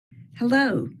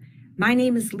Hello, my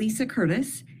name is Lisa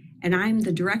Curtis, and I'm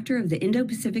the director of the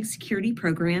Indo-Pacific Security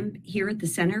Program here at the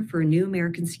Center for a New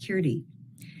American Security.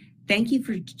 Thank you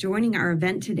for joining our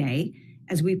event today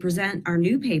as we present our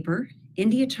new paper,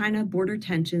 India-China Border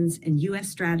Tensions and U.S.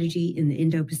 Strategy in the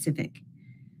Indo-Pacific.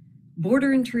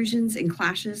 Border intrusions and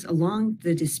clashes along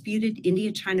the disputed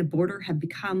India-China border have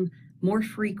become more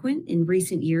frequent in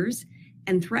recent years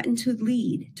and threaten to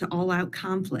lead to all-out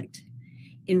conflict.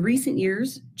 In recent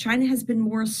years, China has been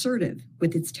more assertive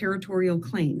with its territorial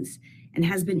claims and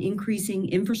has been increasing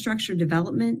infrastructure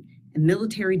development and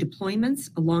military deployments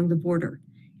along the border,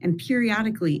 and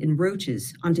periodically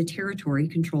encroaches onto territory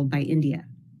controlled by India.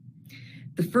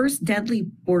 The first deadly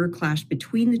border clash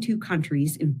between the two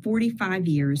countries in 45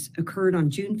 years occurred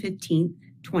on June 15,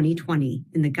 2020,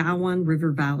 in the Gawan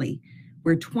River Valley,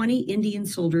 where 20 Indian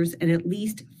soldiers and at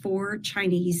least 4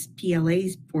 Chinese PLA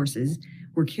forces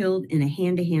were killed in a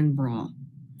hand-to-hand brawl.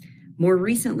 More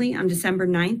recently, on December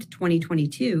 9,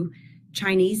 2022,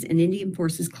 Chinese and Indian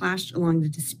forces clashed along the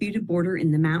disputed border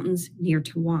in the mountains near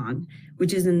Tawang,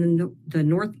 which is in the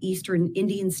northeastern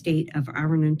Indian state of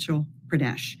Arunachal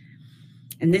Pradesh.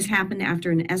 And this happened after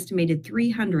an estimated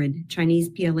 300 Chinese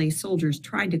PLA soldiers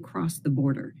tried to cross the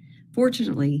border.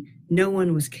 Fortunately, no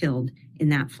one was killed in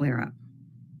that flare-up.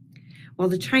 While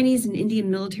the Chinese and Indian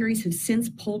militaries have since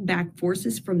pulled back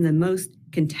forces from the most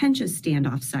contentious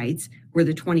standoff sites where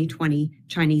the 2020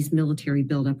 Chinese military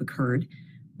buildup occurred,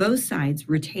 both sides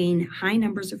retain high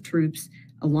numbers of troops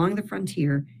along the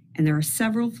frontier, and there are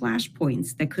several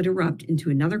flashpoints that could erupt into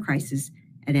another crisis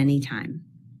at any time.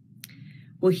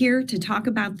 Well, here to talk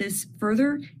about this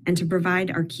further and to provide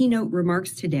our keynote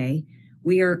remarks today,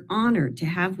 we are honored to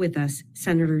have with us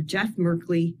Senator Jeff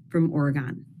Merkley from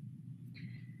Oregon.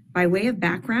 By way of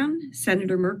background,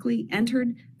 Senator Merkley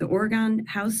entered the Oregon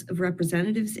House of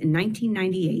Representatives in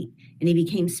 1998, and he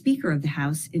became Speaker of the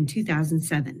House in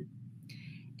 2007.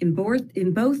 In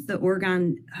both the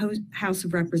Oregon House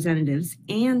of Representatives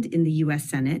and in the U.S.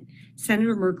 Senate,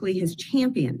 Senator Merkley has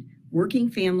championed working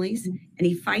families, and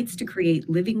he fights to create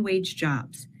living wage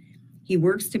jobs. He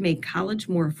works to make college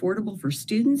more affordable for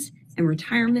students and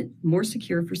retirement more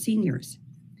secure for seniors.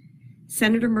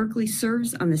 Senator Merkley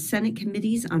serves on the Senate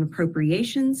Committees on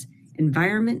Appropriations,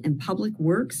 Environment and Public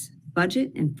Works,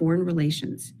 Budget, and Foreign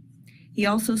Relations. He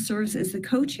also serves as the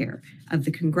co-chair of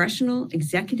the Congressional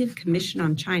Executive Commission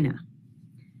on China.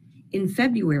 In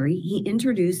February, he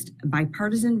introduced a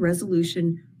bipartisan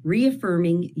resolution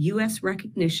reaffirming U.S.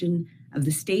 recognition of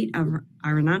the state of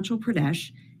Arunachal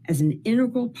Pradesh as an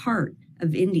integral part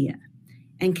of India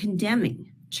and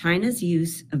condemning China's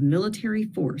use of military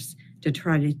force to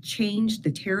try to change the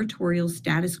territorial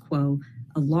status quo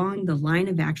along the line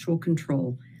of actual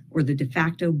control, or the de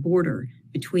facto border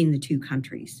between the two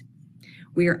countries.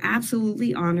 We are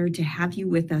absolutely honored to have you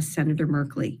with us, Senator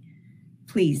Merkley.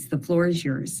 Please, the floor is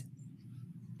yours.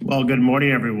 Well, good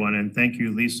morning, everyone, and thank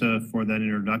you, Lisa, for that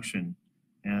introduction.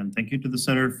 And thank you to the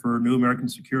Center for New American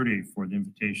Security for the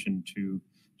invitation to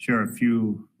share a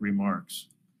few remarks.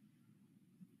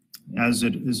 As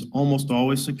it is almost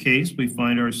always the case, we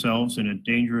find ourselves in a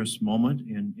dangerous moment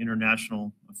in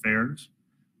international affairs.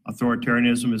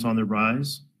 Authoritarianism is on the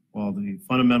rise, while the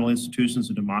fundamental institutions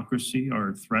of democracy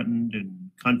are threatened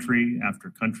in country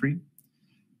after country.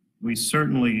 We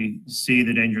certainly see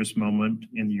the dangerous moment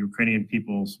in the Ukrainian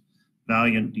people's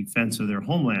valiant defense of their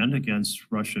homeland against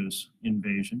Russia's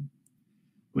invasion.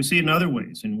 We see it in other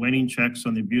ways, in waning checks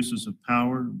on the abuses of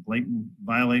power, blatant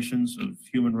violations of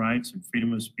human rights and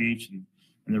freedom of speech, and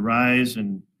the rise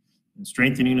and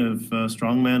strengthening of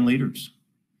strongman leaders.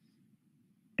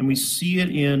 And we see it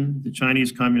in the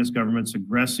Chinese Communist government's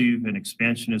aggressive and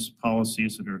expansionist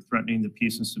policies that are threatening the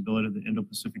peace and stability of the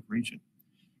Indo-Pacific region,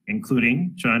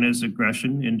 including China's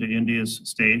aggression into India's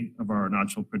state of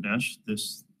Arunachal Pradesh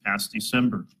this past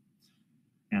December.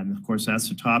 And of course, that's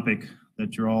a topic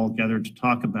that you're all gathered to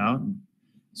talk about. And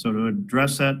so to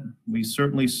address that, we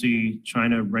certainly see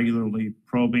China regularly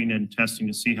probing and testing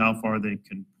to see how far they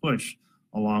can push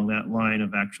along that line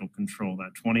of actual control,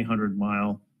 that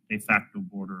 2,000-mile de facto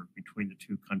border between the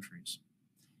two countries.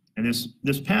 And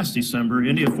this past December,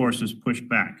 India forces pushed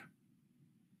back.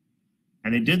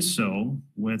 And they did so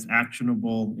with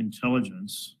actionable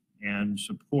intelligence and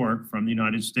support from the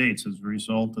United States as a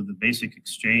result of the Basic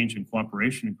Exchange and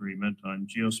Cooperation Agreement on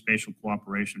Geospatial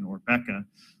Cooperation, or BECA,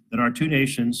 that our two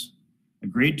nations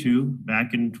agreed to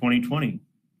back in 2020.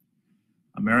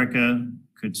 America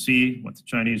could see what the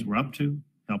Chinese were up to,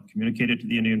 help communicate it to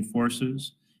the Indian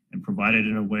forces, and provide it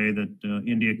in a way that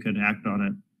India could act on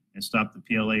it and stop the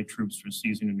PLA troops from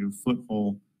seizing a new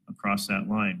foothold across that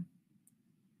line.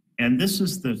 And this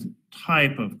is the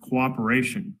type of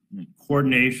cooperation and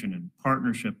coordination and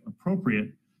partnership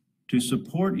appropriate to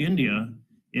support India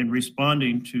in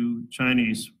responding to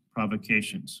Chinese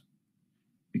provocations.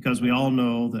 Because we all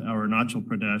know that our Arunachal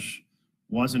Pradesh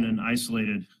wasn't an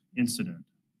isolated incident.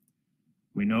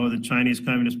 We know the Chinese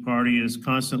Communist Party is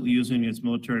constantly using its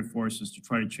military forces to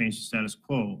try to change the status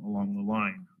quo along the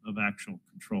line of actual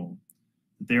control.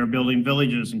 That they are building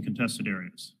villages in contested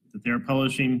areas, that they are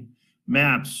publishing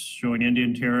maps showing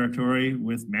Indian territory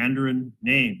with Mandarin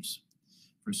names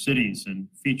for cities and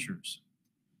features.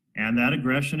 And that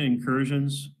aggression and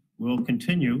incursions will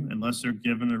continue unless they're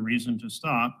given a reason to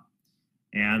stop.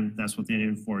 And that's what the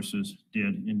Indian forces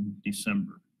did in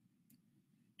December.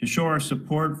 To show our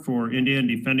support for India in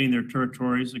defending their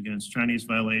territories against Chinese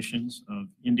violations of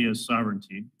India's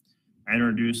sovereignty, I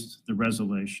introduced the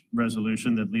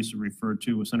resolution that Lisa referred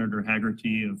to with Senator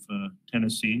Haggerty of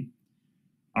Tennessee.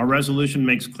 Our resolution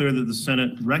makes clear that the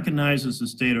Senate recognizes the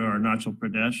state of Arunachal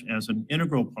Pradesh as an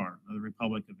integral part of the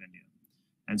Republic of India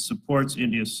and supports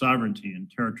India's sovereignty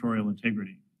and territorial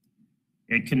integrity.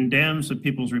 It condemns the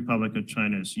People's Republic of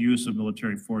China's use of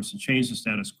military force to change the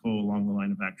status quo along the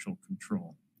line of actual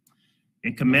control.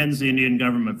 It commends the Indian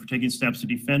government for taking steps to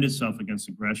defend itself against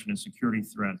aggression and security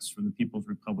threats from the People's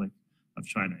Republic of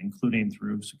China, including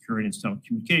through securing its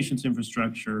telecommunications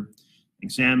infrastructure,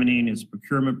 examining its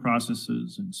procurement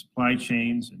processes and supply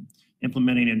chains, and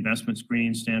implementing investment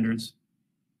screening standards.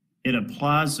 It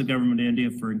applauds the government of India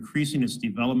for increasing its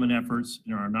development efforts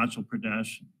in Arunachal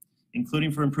Pradesh, including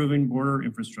for improving border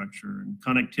infrastructure and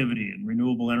connectivity and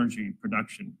renewable energy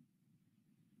production.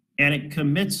 And it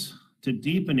commits to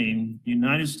deepening the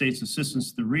United States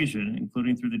assistance to the region,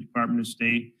 including through the Department of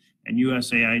State and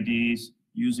USAIDs,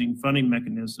 using funding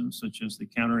mechanisms such as the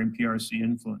Countering PRC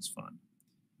Influence Fund.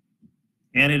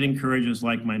 And it encourages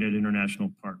like-minded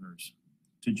international partners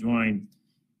to join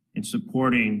in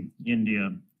supporting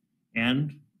India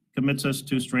and commits us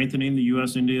to strengthening the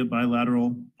U.S.-India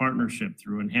bilateral partnership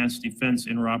through enhanced defense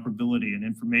interoperability and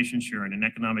information sharing and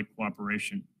economic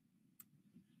cooperation.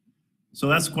 So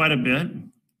that's quite a bit.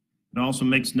 It also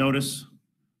makes notice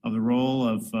of the role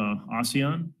of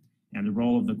ASEAN and the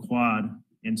role of the Quad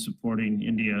in supporting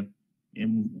India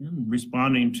in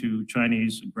responding to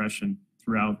Chinese aggression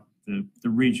throughout the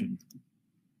region.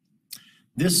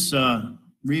 This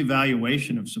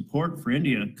reevaluation of support for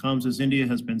India comes as India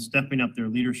has been stepping up their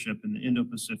leadership in the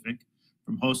Indo-Pacific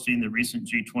from hosting the recent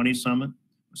G20 summit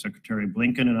with Secretary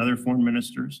Blinken and other foreign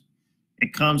ministers.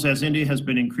 It comes as India has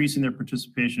been increasing their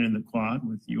participation in the Quad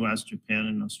with US, Japan,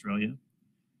 and Australia.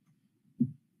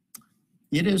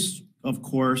 It is, of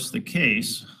course, the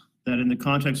case that in the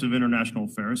context of international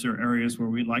affairs, there are areas where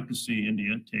we'd like to see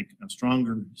India take a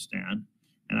stronger stand.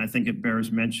 And I think it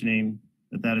bears mentioning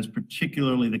that that is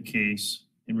particularly the case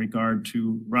in regard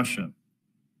to Russia.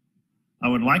 I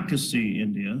would like to see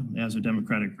India, as a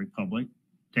democratic republic,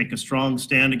 take a strong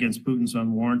stand against Putin's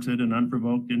unwarranted and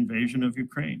unprovoked invasion of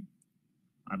Ukraine.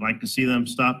 I'd like to see them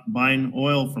stop buying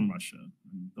oil from Russia.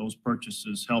 Those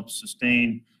purchases help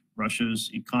sustain Russia's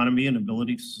economy and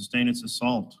ability to sustain its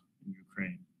assault in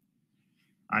Ukraine.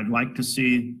 I'd like to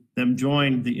see them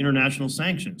join the international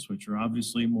sanctions, which are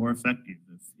obviously more effective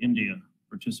if India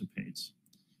participates.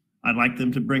 I'd like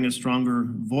them to bring a stronger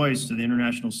voice to the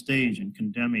international stage in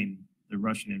condemning the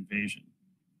Russian invasion.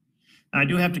 I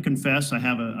do have to confess, I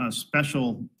have a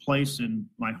special place in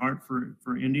my heart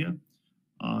for India.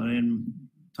 In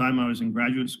the time I was in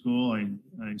graduate school,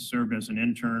 I served as an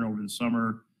intern over the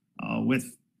summer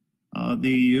with the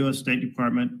U.S. State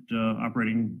Department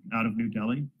operating out of New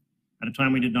Delhi. At a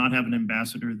time we did not have an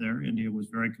ambassador there, India was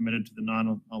very committed to the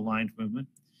non-aligned movement.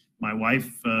 My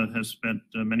wife has spent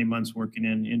many months working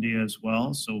in India as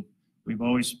well, so we've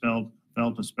always felt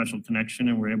a special connection,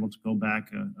 and we're able to go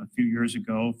back a few years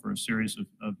ago for a series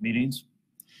of meetings.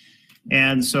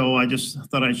 And so I just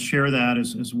thought I'd share that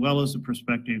as well as the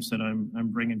perspectives that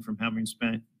I'm bringing from having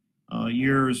spent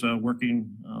years working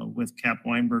with Cap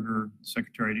Weinberger,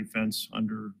 Secretary of Defense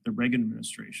under the Reagan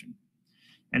administration.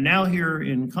 And now here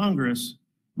in Congress,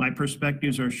 my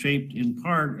perspectives are shaped in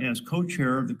part as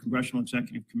co-chair of the Congressional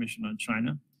Executive Commission on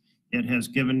China. It has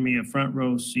given me a front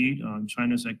row seat on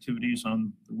China's activities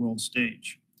on the world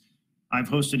stage. I've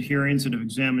hosted hearings that have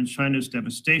examined China's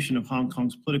devastation of Hong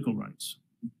Kong's political rights,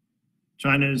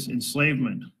 China's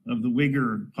enslavement of the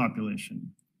Uyghur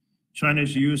population,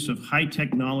 China's use of high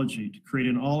technology to create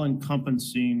an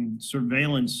all-encompassing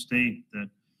surveillance state that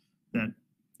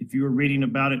if you were reading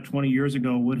about it 20 years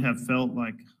ago would have felt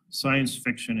like science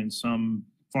fiction in some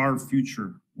far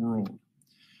future world.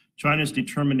 China's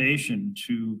determination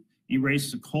to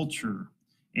erase the culture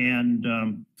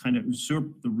and kind of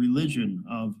usurp the religion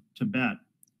of Tibet.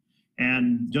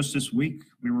 And just this week,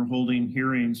 we were holding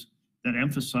hearings that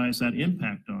emphasize that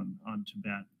impact on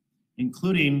Tibet,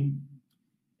 including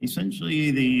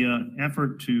essentially the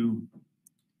effort to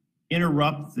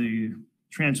interrupt the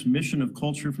transmission of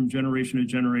culture from generation to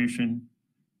generation,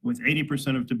 with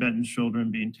 80% of Tibetan children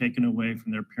being taken away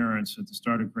from their parents at the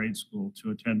start of grade school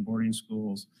to attend boarding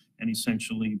schools and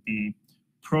essentially be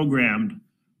programmed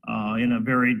in a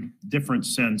very different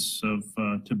sense of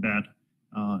Tibet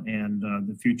and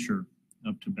the future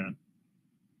of Tibet.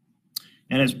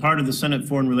 And as part of the Senate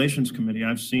Foreign Relations Committee,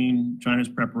 I've seen China's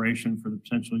preparation for the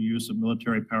potential use of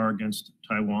military power against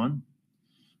Taiwan,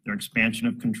 their expansion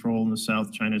of control in the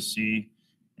South China Sea,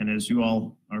 and as you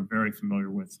all are very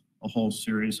familiar with, a whole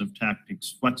series of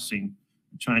tactics flexing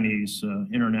Chinese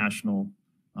international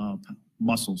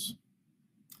muscles.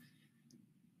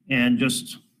 And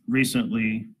just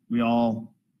recently, we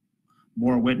all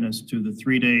bore witness to the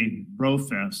 3-day Bro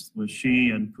Fest with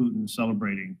Xi and Putin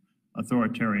celebrating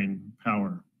authoritarian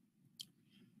power.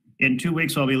 In 2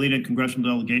 weeks, I'll be leading a congressional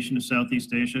delegation to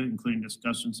Southeast Asia, including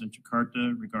discussions in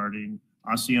Jakarta regarding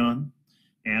ASEAN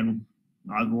and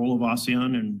the role of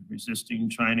ASEAN in resisting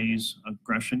Chinese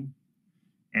aggression.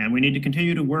 And we need to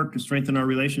continue to work to strengthen our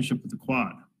relationship with the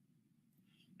Quad.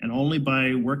 And only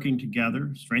by working together,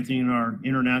 strengthening our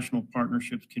international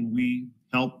partnerships, can we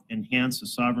help enhance the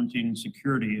sovereignty and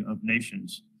security of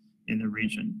nations in the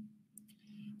region.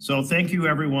 So thank you,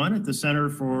 everyone at the Center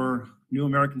for New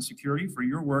American Security, for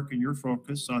your work and your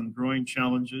focus on growing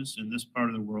challenges in this part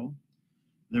of the world.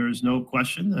 There is no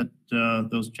question that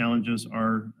those challenges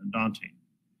are daunting,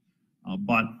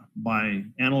 but by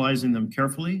analyzing them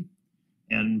carefully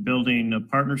and building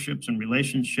partnerships and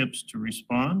relationships to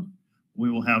respond, we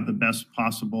will have the best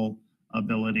possible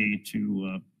ability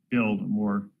to build a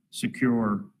more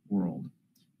secure world,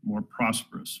 more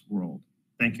prosperous world.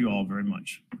 Thank you all very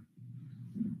much.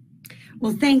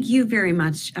 Well, thank you very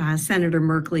much, Senator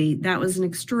Merkley. That was an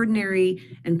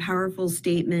extraordinary and powerful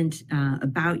statement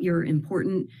about your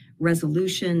important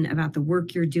resolution, about the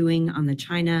work you're doing on the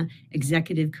China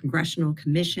Executive Congressional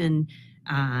Commission,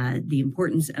 the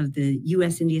importance of the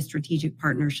U.S.-India Strategic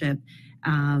Partnership.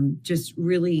 Just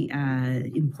really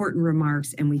important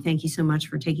remarks, and we thank you so much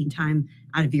for taking time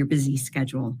out of your busy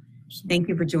schedule. Thank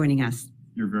you for joining us.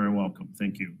 You're very welcome.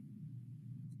 Thank you.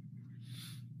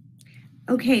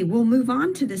 Okay, we'll move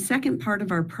on to the second part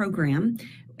of our program,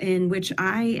 in which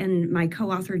I and my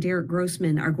co-author Derek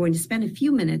Grossman are going to spend a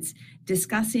few minutes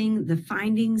discussing the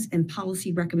findings and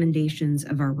policy recommendations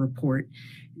of our report.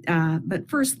 But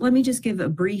first, let me just give a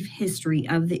brief history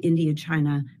of the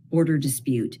India-China border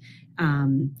dispute.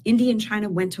 India and China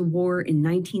went to war in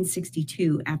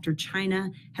 1962 after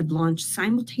China had launched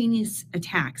simultaneous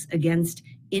attacks against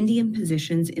Indian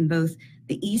positions in both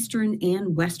the eastern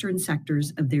and western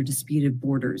sectors of their disputed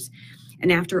borders.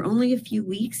 And after only a few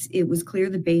weeks, it was clear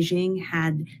that Beijing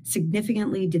had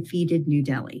significantly defeated New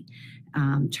Delhi.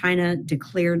 China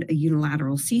declared a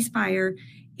unilateral ceasefire.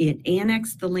 It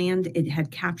annexed the land it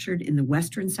had captured in the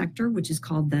western sector, which is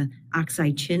called the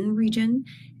Aksai Chin region,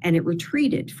 and it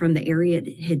retreated from the area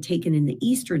it had taken in the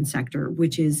eastern sector,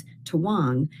 which is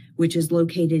Tawang, which is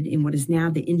located in what is now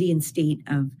the Indian state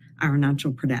of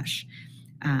Arunachal Pradesh.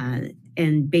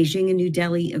 And Beijing and New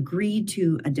Delhi agreed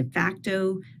to a de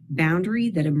facto boundary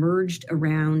that emerged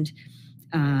around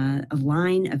a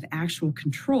line of actual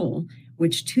control,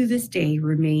 which to this day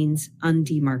remains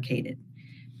undemarcated.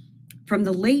 From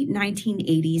the late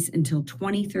 1980s until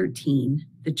 2013,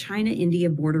 the China-India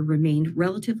border remained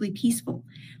relatively peaceful.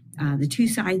 The two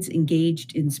sides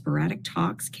engaged in sporadic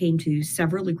talks, came to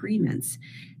several agreements,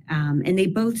 and they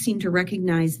both seemed to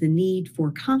recognize the need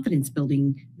for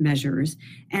confidence-building measures,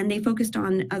 and they focused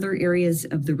on other areas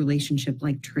of the relationship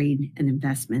like trade and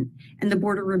investment, and the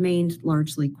border remained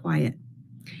largely quiet.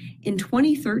 In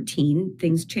 2013,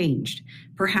 things changed,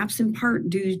 perhaps in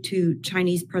part due to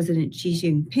Chinese President Xi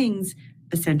Jinping's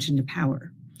ascension to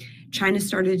power. China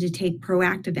started to take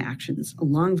proactive actions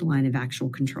along the line of actual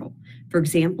control. For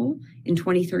example, in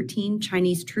 2013,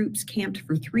 Chinese troops camped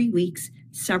for 3 weeks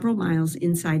several miles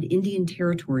inside Indian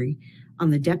territory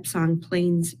on the Depsang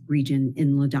Plains region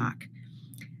in Ladakh.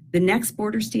 The next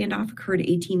border standoff occurred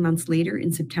 18 months later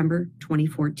in September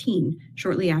 2014,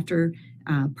 shortly after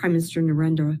Prime Minister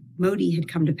Narendra Modi had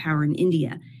come to power in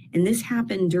India. And this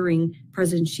happened during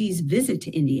President Xi's visit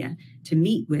to India to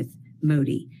meet with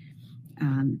Modi.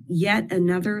 Yet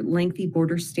another lengthy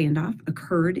border standoff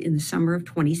occurred in the summer of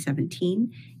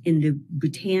 2017 in the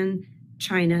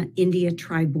Bhutan-China-India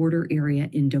tri-border area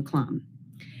in Doklam.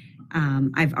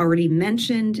 I've already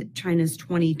mentioned China's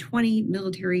 2020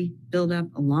 military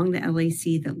buildup along the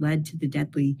LAC that led to the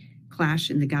deadly clash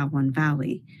in the Gawan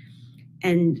Valley.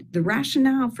 And the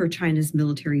rationale for China's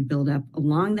military buildup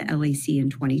along the LAC in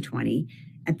 2020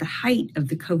 at the height of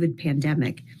the COVID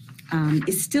pandemic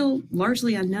is still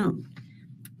largely unknown.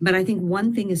 But I think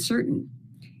one thing is certain,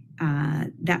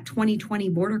 that 2020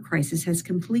 border crisis has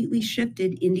completely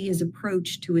shifted India's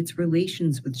approach to its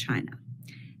relations with China.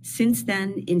 Since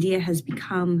then, India has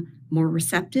become more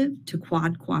receptive to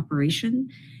Quad cooperation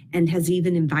and has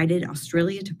even invited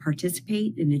Australia to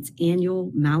participate in its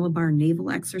annual Malabar naval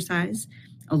exercise,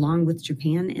 along with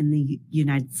Japan and the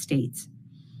United States.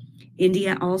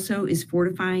 India also is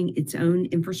fortifying its own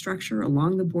infrastructure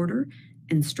along the border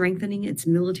and strengthening its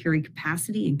military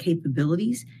capacity and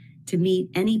capabilities to meet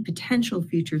any potential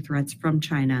future threats from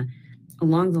China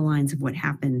along the lines of what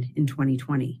happened in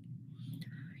 2020.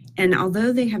 And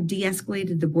although they have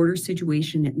de-escalated the border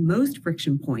situation at most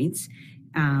friction points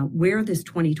where this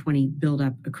 2020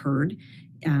 buildup occurred,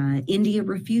 India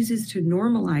refuses to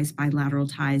normalize bilateral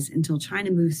ties until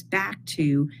China moves back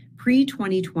to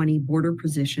pre-2020 border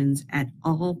positions at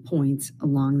all points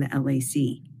along the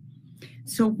LAC.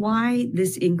 So why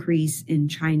this increase in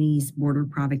Chinese border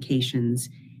provocations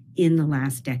in the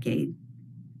last decade?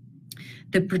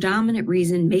 The predominant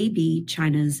reason may be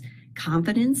China's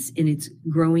confidence in its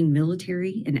growing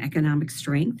military and economic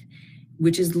strength,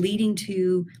 which is leading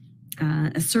to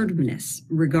assertiveness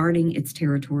regarding its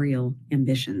territorial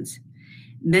ambitions.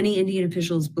 Many Indian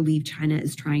officials believe China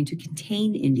is trying to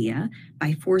contain India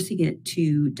by forcing it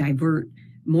to divert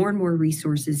more and more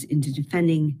resources into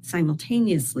defending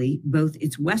simultaneously both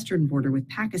its western border with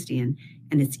Pakistan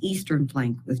and its eastern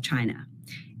flank with China,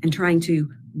 and trying to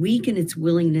weaken its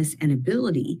willingness and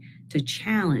ability to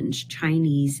challenge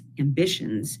Chinese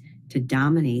ambitions to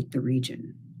dominate the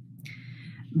region.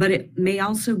 But it may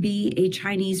also be a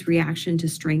Chinese reaction to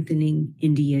strengthening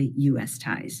India-US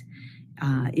ties.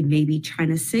 It may be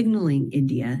China signaling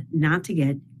India not to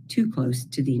get too close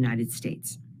to the United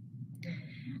States.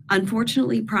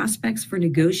 Unfortunately, prospects for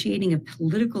negotiating a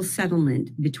political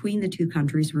settlement between the two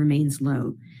countries remains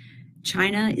low.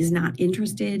 China is not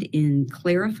interested in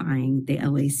clarifying the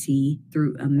LAC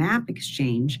through a map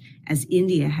exchange, as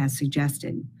India has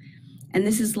suggested. And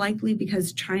this is likely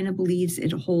because China believes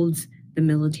it holds the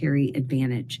military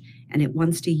advantage, and it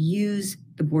wants to use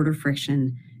the border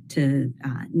friction to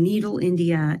needle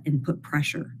India and put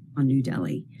pressure on New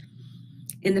Delhi.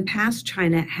 In the past,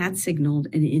 China had signaled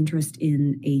an interest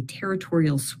in a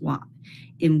territorial swap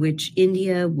in which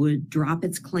India would drop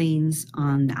its claims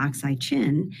on the Aksai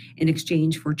Chin in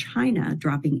exchange for China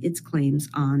dropping its claims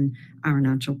on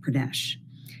Arunachal Pradesh.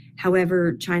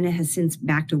 However, China has since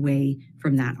backed away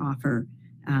from that offer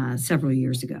several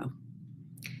years ago.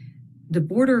 The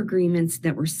border agreements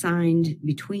that were signed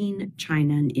between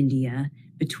China and India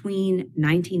between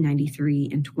 1993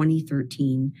 and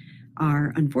 2013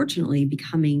 are unfortunately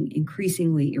becoming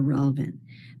increasingly irrelevant.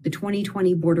 The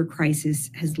 2020 border crisis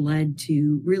has led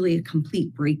to really a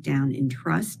complete breakdown in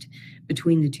trust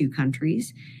between the two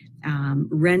countries,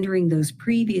 rendering those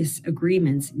previous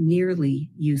agreements nearly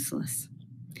useless.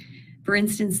 For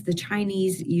instance, the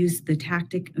Chinese used the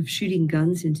tactic of shooting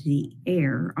guns into the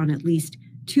air on at least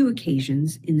 2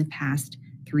 occasions in the past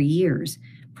 3 years.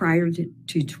 Prior to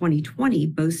 2020,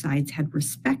 both sides had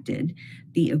respected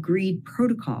the agreed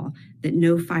protocol that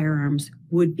no firearms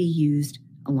would be used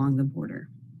along the border.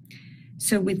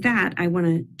 So with that, I want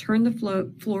to turn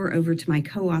the floor over to my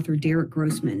co-author, Derek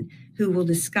Grossman, who will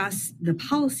discuss the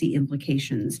policy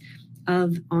implications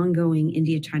of ongoing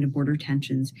India-China border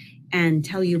tensions and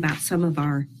tell you about some of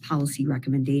our policy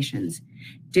recommendations.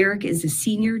 Derek is a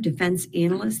senior defense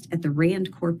analyst at the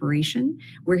RAND Corporation,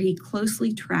 where he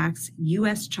closely tracks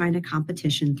U.S.-China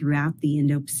competition throughout the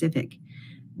Indo-Pacific.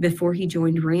 Before he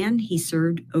joined RAND, he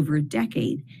served over a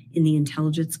decade in the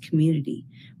intelligence community,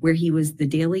 where he was the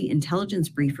daily intelligence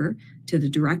briefer to the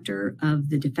director of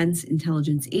the Defense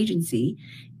Intelligence Agency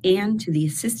and to the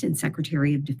Assistant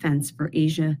Secretary of Defense for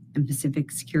Asia and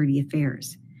Pacific Security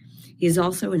Affairs. He is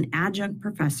also an adjunct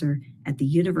professor at the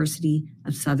University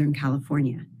of Southern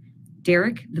California.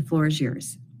 Derek, the floor is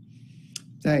yours.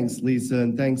 Thanks, Lisa,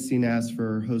 and thanks, CNAS,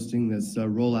 for hosting this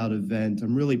rollout event.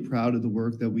 I'm really proud of the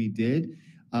work that we did,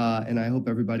 and I hope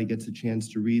everybody gets a chance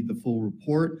to read the full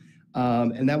report.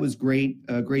 And that was great,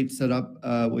 great setup,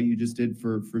 what you just did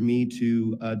for me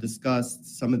to discuss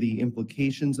some of the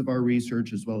implications of our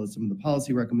research as well as some of the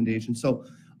policy recommendations. So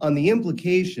on the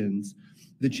implications,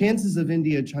 the chances of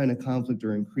India-China conflict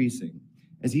are increasing.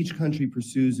 as each country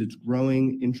pursues its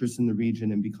growing interest in the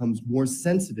region and becomes more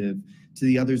sensitive to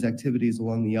the other's activities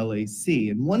along the LAC.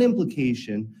 And one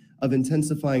implication of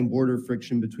intensifying border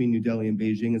friction between New Delhi and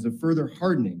Beijing is a further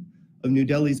hardening of New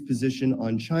Delhi's position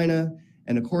on China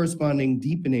and a corresponding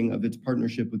deepening of its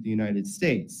partnership with the United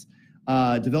States.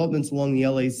 Developments along the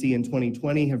LAC in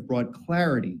 2020 have brought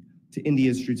clarity to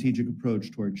India's strategic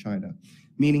approach toward China,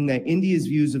 meaning that India's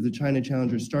views of the China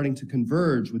challenge are starting to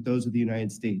converge with those of the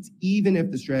United States, even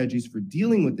if the strategies for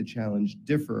dealing with the challenge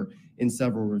differ in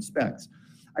several respects.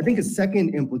 I think a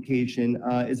second implication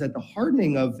is that the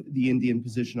hardening of the Indian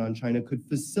position on China could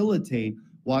facilitate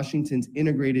Washington's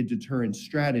integrated deterrence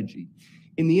strategy.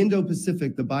 In the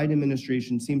Indo-Pacific, the Biden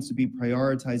administration seems to be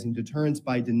prioritizing deterrence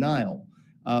by denial,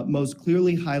 most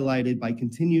clearly highlighted by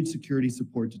continued security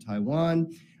support to Taiwan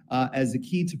as the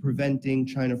key to preventing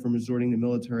China from resorting to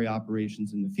military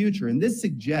operations in the future. And this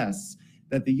suggests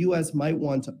that the U.S. might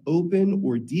want to open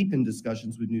or deepen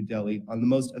discussions with New Delhi on the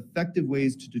most effective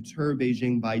ways to deter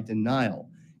Beijing by denial,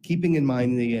 keeping in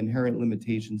mind the inherent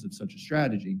limitations of such a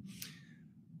strategy.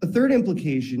 A third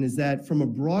implication is that from a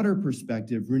broader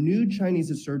perspective, renewed Chinese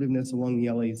assertiveness along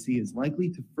the LAC is likely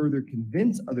to further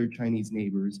convince other Chinese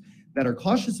neighbors that are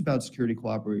cautious about security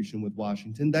cooperation with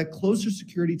Washington that closer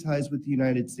security ties with the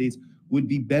United States would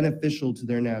be beneficial to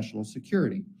their national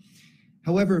security.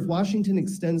 However, if Washington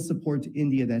extends support to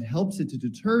India that helps it to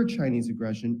deter Chinese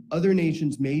aggression, other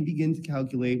nations may begin to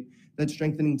calculate that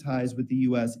strengthening ties with the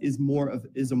U.S. is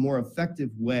a more effective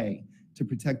way to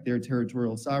protect their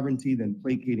territorial sovereignty than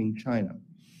placating China.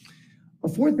 A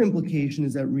fourth implication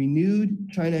is that renewed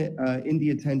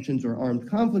China-India tensions or armed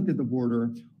conflict at the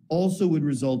border also would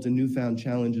result in newfound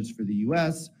challenges for the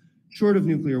U.S. Short of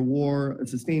nuclear war, a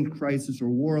sustained crisis or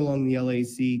war along the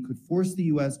LAC could force the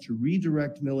U.S. to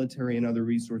redirect military and other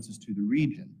resources to the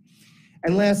region.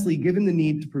 And lastly, given the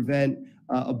need to prevent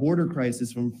a border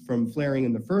crisis from flaring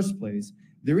in the first place,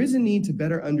 there is a need to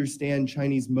better understand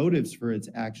Chinese motives for its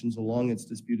actions along its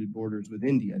disputed borders with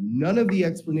India. None of the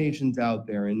explanations out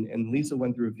there, and Lisa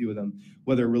went through a few of them,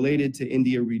 whether related to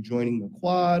India rejoining the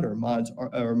Quad or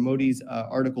Modi's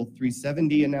Article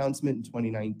 370 announcement in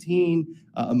 2019,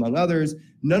 among others,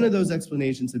 none of those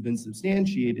explanations have been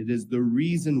substantiated as the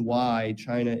reason why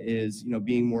China is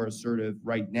being more assertive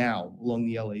right now along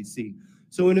the LAC.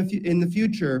 So in the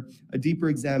future, a deeper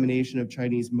examination of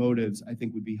Chinese motives, I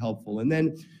think, would be helpful. And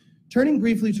then turning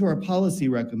briefly to our policy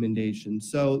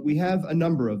recommendations. So we have a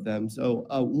number of them. So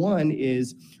one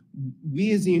is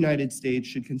we as the United States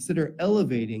should consider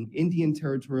elevating Indian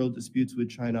territorial disputes with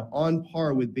China on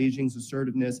par with Beijing's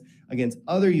assertiveness against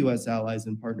other U.S. allies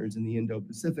and partners in the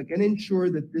Indo-Pacific and ensure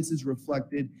that this is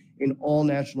reflected in all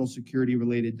national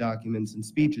security-related documents and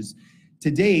speeches. To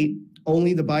date,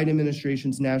 only the Biden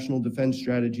administration's national defense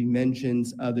strategy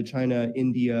mentions the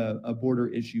China-India border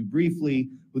issue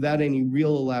briefly without any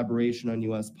real elaboration on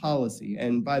U.S. policy.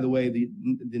 And by the way, the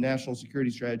national security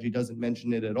strategy doesn't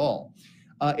mention it at all.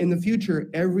 In the future,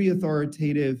 every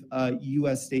authoritative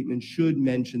U.S. statement should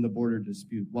mention the border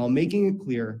dispute while making it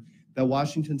clear that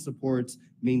Washington supports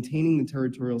maintaining the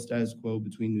territorial status quo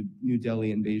between New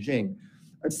Delhi and Beijing.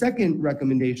 A second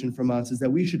recommendation from us is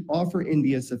that we should offer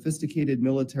India sophisticated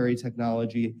military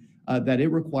technology that it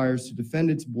requires to defend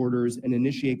its borders and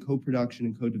initiate co-production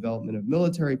and co-development of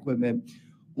military equipment.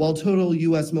 While total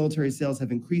U.S. military sales have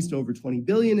increased over $20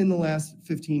 billion in the last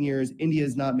 15 years, India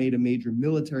has not made a major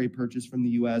military purchase from the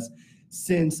U.S.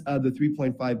 since the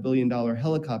 $3.5 billion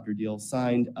helicopter deal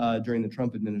signed during the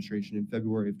Trump administration in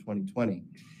February of 2020.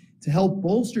 To help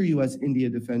bolster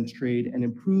U.S.-India defense trade and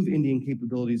improve Indian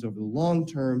capabilities over the long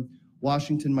term,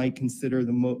 Washington might consider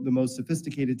the most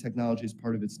sophisticated technology as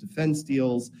part of its defense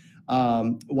deals.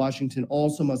 Washington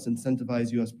also must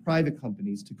incentivize U.S. private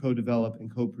companies to co-develop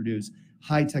and co-produce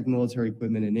high-tech military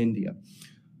equipment in India.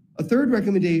 A third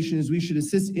recommendation is we should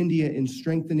assist India in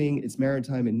strengthening its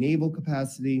maritime and naval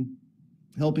capacity.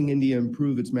 Helping India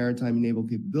improve its maritime and naval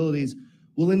capabilities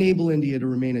will enable India to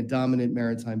remain a dominant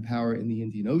maritime power in the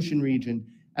Indian Ocean region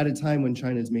at a time when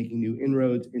China is making new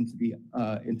inroads into the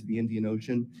Indian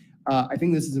Ocean. I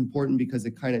think this is important because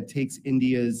it kind of takes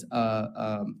reduces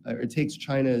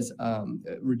China's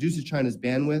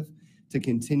bandwidth to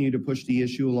continue to push the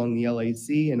issue along the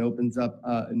LAC and opens up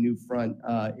a new front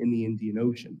in the Indian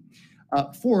Ocean.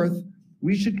 Fourth,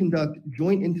 we should conduct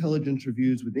joint intelligence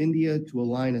reviews with India to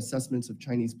align assessments of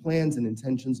Chinese plans and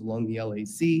intentions along the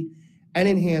LAC and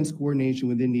enhance coordination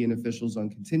with Indian officials on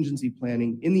contingency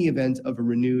planning in the event of a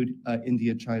renewed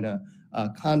India-China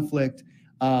conflict.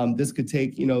 This could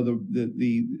take,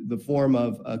 the form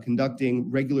of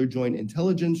conducting regular joint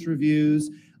intelligence reviews,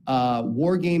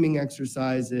 wargaming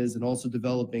exercises, and also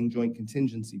developing joint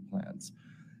contingency plans.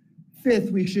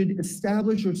 Fifth, we should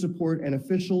establish or support an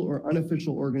official or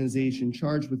unofficial organization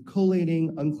charged with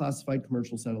collating unclassified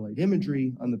commercial satellite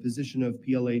imagery on the position of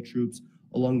PLA troops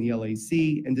along the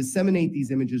LAC and disseminate these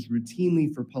images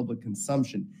routinely for public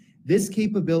consumption. This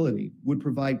capability would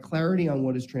provide clarity on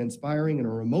what is transpiring in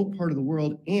a remote part of the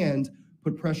world and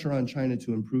put pressure on China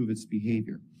to improve its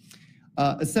behavior.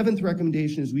 A seventh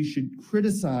recommendation is we should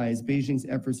criticize Beijing's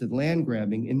efforts at land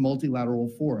grabbing in multilateral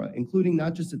fora, including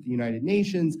not just at the United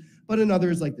Nations, but in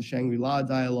others like the Shangri-La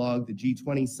Dialogue, the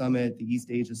G20 Summit, the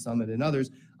East Asia Summit, and others.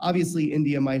 Obviously,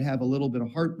 India might have a little bit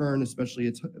of heartburn,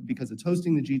 especially because it's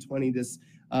hosting the G20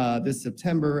 this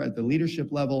September at the leadership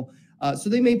level. So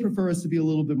they may prefer us to be a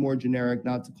little bit more generic,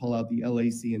 not to call out the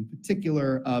LAC in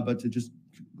particular, but to just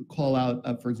call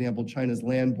out, for example, China's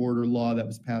land border law that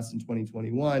was passed in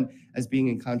 2021 as being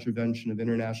in contravention of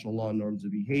international law and norms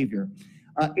of behavior.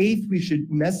 Eighth, we should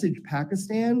message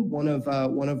Pakistan, one of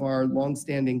our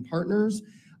longstanding partners,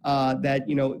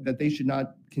 that they should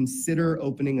not consider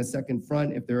opening a second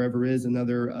front if there ever is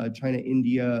another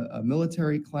China-India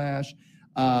military clash.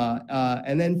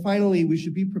 And then finally, we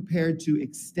should be prepared to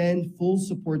extend full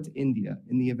support to India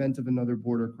in the event of another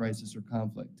border crisis or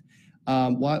conflict.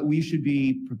 We should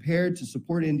be prepared to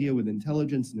support India with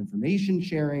intelligence and information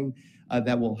sharing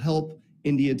that will help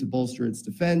India to bolster its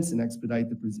defense and expedite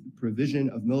the provision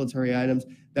of military items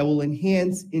that will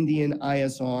enhance Indian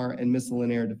ISR and missile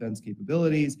and air defense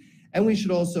capabilities. And we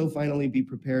should also finally be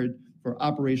prepared for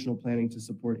operational planning to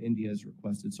support India as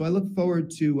requested. So I look forward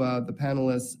to the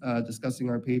panelists discussing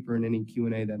our paper and any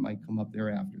Q&A that might come up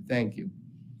thereafter. Thank you.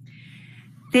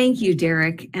 Thank you,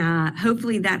 Derek.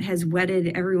 Hopefully that has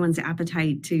whetted everyone's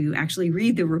appetite to actually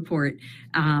read the report,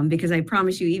 because I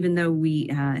promise you, even though we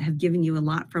have given you a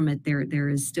lot from it, there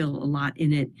is still a lot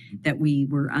in it that we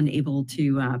were unable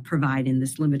to provide in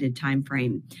this limited time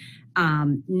frame.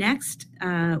 Next,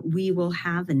 we will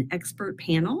have an expert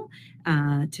panel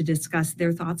to discuss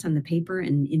their thoughts on the paper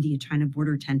and India-China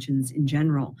border tensions in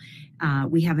general.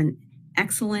 We have an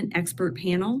excellent expert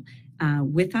panel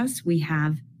with us. We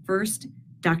have first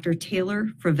Dr. Taylor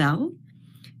Fravel.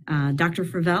 Dr.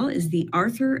 Fravel is the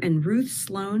Arthur and Ruth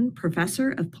Sloan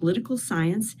Professor of Political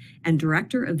Science and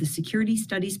Director of the Security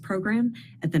Studies Program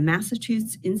at the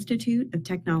Massachusetts Institute of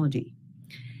Technology.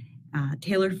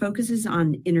 Taylor focuses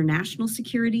on international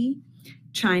security,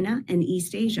 China, and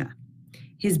East Asia.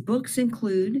 His books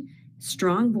include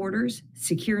Strong Borders,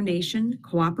 Secure Nation,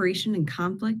 Cooperation and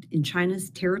Conflict in China's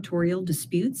Territorial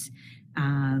Disputes,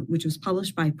 which was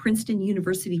published by Princeton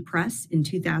University Press in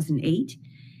 2008,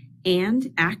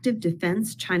 and Active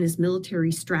Defense, China's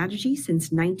Military Strategy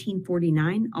since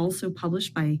 1949, also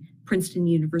published by Princeton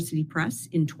University Press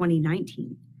in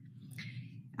 2019.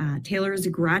 Taylor is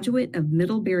a graduate of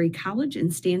Middlebury College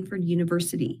and Stanford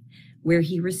University, where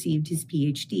he received his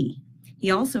PhD.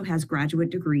 He also has graduate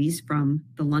degrees from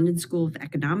the London School of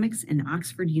Economics and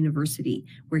Oxford University,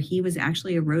 where he was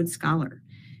actually a Rhodes Scholar.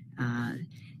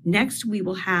 Next, we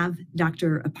will have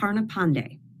Dr. Aparna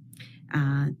Pandey.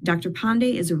 Dr.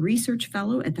 Pandey is a research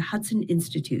fellow at the Hudson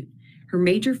Institute. Her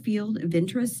major field of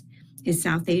interest is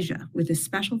South Asia, with a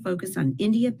special focus on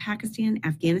India, Pakistan,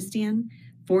 Afghanistan,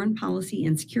 foreign policy,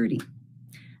 and security.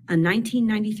 A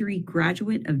 1993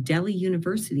 graduate of Delhi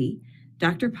University,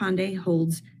 Dr. Pandey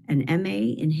holds an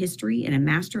MA in History and a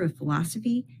Master of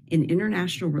Philosophy in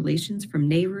International Relations from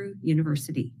Nehru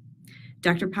University.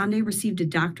 Dr. Pandey received a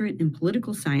doctorate in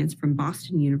political science from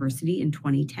Boston University in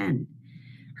 2010.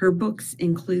 Her books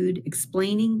include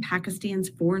Explaining Pakistan's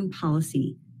Foreign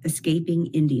Policy, Escaping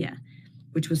India,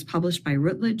 which was published by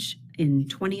Routledge in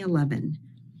 2011,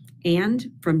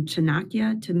 and From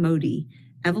Chanakya to Modi,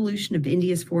 Evolution of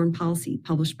India's Foreign Policy,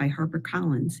 published by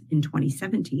HarperCollins in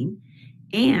 2017,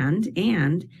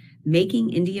 and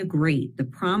Making India Great, The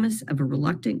Promise of a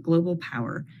Reluctant Global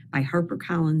Power by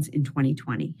HarperCollins in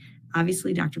 2020.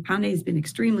 Obviously, Dr. Pandey has been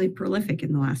extremely prolific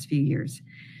in the last few years.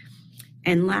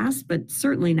 And last, but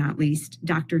certainly not least,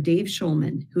 Dr. Dave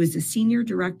Schulman, who is the Senior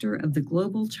Director of the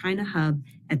Global China Hub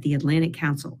at the Atlantic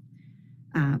Council.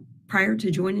 Prior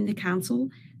to joining the Council,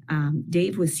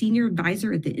 Dave was Senior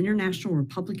Advisor at the International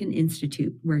Republican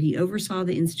Institute, where he oversaw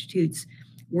the Institute's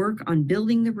work on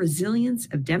building the resilience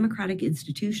of democratic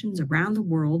institutions around the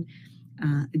world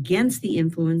against the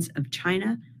influence of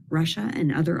China, Russia,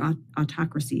 and other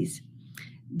autocracies.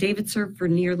 David served for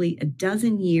nearly a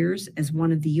dozen years as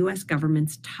one of the U.S.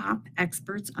 government's top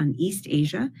experts on East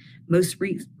Asia, most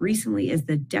recently as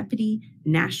the Deputy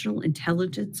National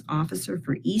Intelligence Officer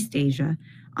for East Asia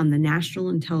on the National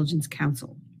Intelligence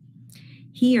Council.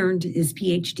 He earned his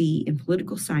PhD in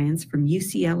political science from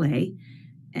UCLA,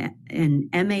 an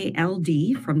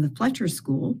MALD from the Fletcher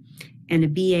School, and a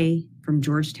BA from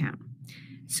Georgetown.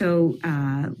 So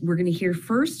we're going to hear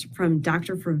first from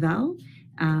Dr. Fravel.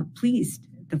 Please,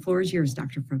 the floor is yours,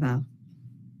 Dr. Fravel.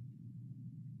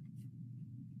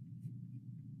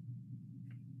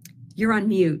 You're on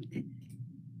mute.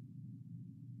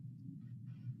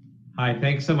 Hi,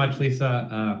 thanks so much,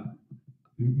 Lisa.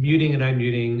 Muting and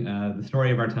unmuting, the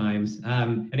story of our times.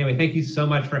 Anyway, thank you so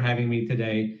much for having me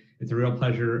today. It's a real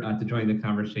pleasure to join the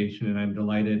conversation, and I'm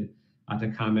delighted to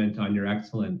comment on your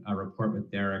excellent report with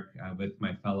Derek, with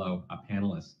my fellow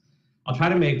panelists. I'll try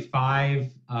to make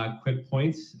 5 quick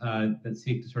points that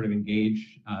seek to sort of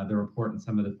engage the report and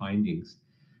some of the findings.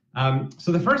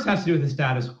 So the first has to do with the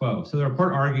status quo. So the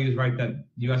report argues, right, that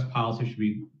U.S. policy should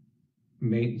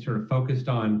be sort of focused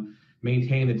on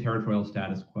maintaining the territorial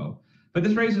status quo. But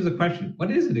this raises a question,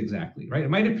 what is it exactly, right? It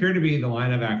might appear to be the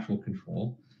line of actual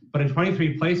control, but in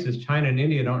 23 places, China and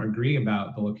India don't agree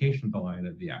about the location of the line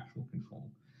of the actual control.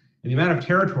 And the amount of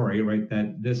territory, right,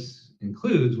 that this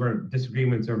includes, where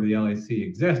disagreements over the LAC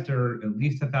exist, are at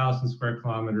least 1,000 square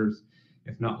kilometers,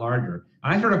 if not larger.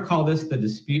 I sort of call this the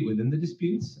dispute within the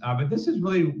disputes, but this is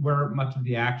really where much of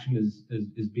the action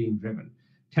is being driven.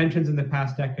 Tensions in the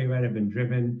past decade, right, have been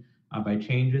driven by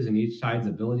changes in each side's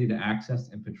ability to access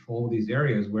and patrol these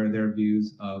areas where their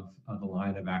views of the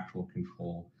line of actual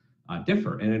control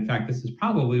differ. And in fact, this is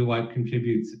probably what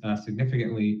contributes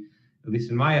significantly, at least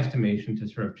in my estimation, to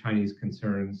sort of Chinese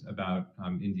concerns about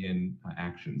Indian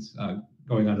actions,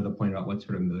 going on to the point about what's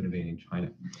sort of motivating China.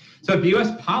 So if the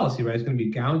US policy, right, is going to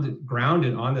be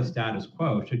grounded on the status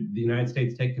quo, should the United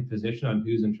States take a position on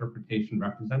whose interpretation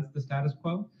represents the status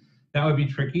quo? That would be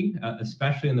tricky,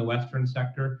 especially in the Western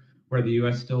sector, where the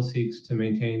US still seeks to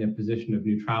maintain a position of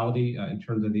neutrality in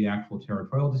terms of the actual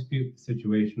territorial dispute. The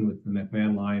situation with the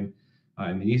McMahon line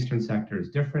in the Eastern sector is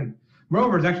different.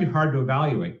 Moreover, it's actually hard to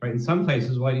evaluate, right? In some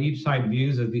places, what each side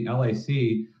views as the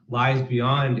LAC lies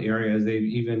beyond areas they've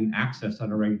even accessed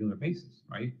on a regular basis,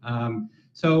 right?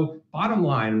 So bottom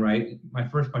line, right, my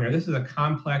first point here, this is a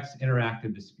complex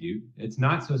interactive dispute. It's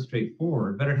not so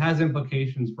straightforward, but it has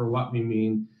implications for what we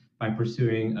mean by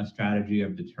pursuing a strategy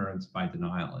of deterrence by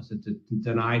denial. Is it to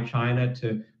deny China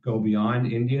to go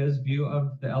beyond India's view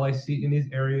of the LAC in these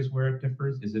areas where it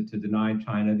differs? Is it to deny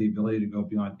China the ability to go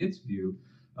beyond its view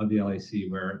of the LAC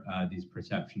where these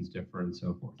perceptions differ and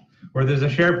so forth? Where there's a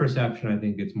shared perception, I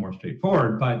think it's more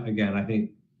straightforward. But again, I think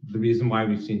the reason why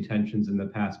we've seen tensions in the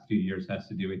past few years has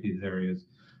to do with these areas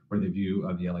where the view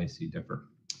of the LAC differ.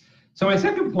 So my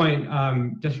second point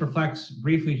just reflects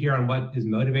briefly here on what is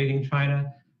motivating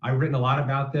China. I've written a lot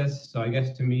about this, so I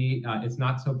guess to me, it's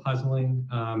not so puzzling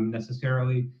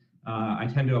necessarily. I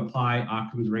tend to apply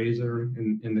Occam's razor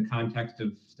in the context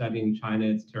of studying China,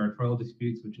 its territorial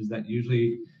disputes, which is that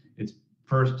usually its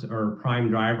first or prime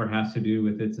driver has to do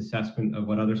with its assessment of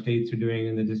what other states are doing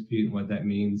in the dispute and what that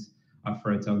means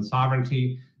for its own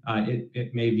sovereignty.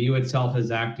 It may view itself as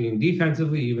acting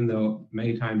defensively, even though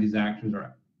many times these actions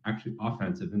are actually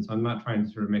offensive. And so I'm not trying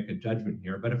to sort of make a judgment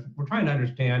here, but if we're trying to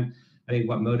understand, I think,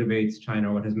 what motivates China,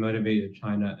 or what has motivated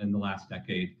China in the last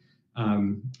decade,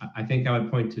 I think I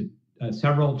would point to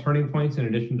several turning points in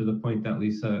addition to the point that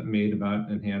Lisa made about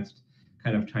enhanced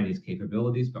kind of Chinese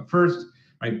capabilities. But first,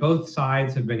 right, both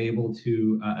sides have been able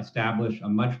to establish a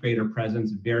much greater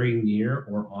presence very near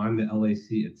or on the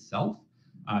LAC itself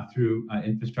through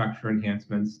infrastructure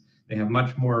enhancements. They have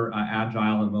much more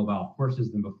agile and mobile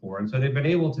forces than before. And so they've been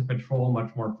able to patrol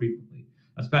much more frequently,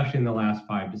 especially in the last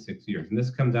 5 to 6 years. And this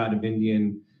comes out of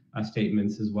Indian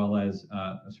statements as well as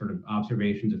sort of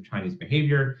observations of Chinese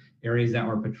behavior. Areas that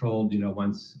were patrolled,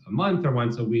 once a month or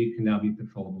once a week can now be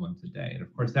patrolled once a day. And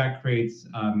of course, that creates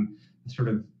sort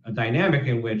of a dynamic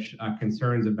in which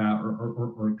concerns about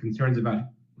or concerns about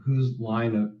whose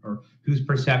line of or whose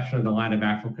perception of the line of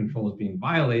actual control is being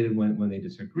violated when they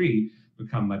disagree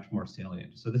become much more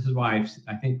salient. So this is why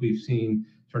I think we've seen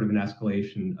sort of an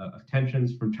escalation of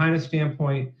tensions. From China's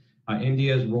standpoint,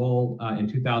 India's role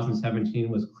in 2017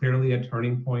 was clearly a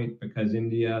turning point because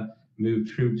India moved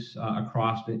troops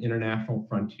across the international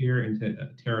frontier into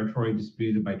a territory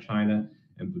disputed by China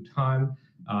and Bhutan.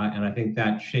 And I think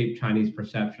that shaped Chinese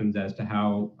perceptions as to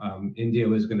how India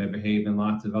was going to behave in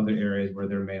lots of other areas where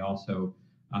there may also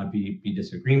be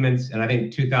disagreements. And I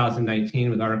think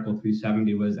 2019 with Article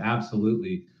 370 was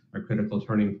absolutely a critical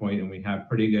turning point, and we have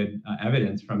pretty good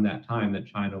evidence from that time that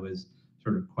China was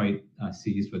sort of quite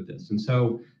seized with this. And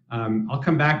so I'll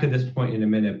come back to this point in a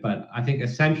minute, but I think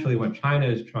essentially what China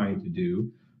is trying to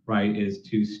do, right, is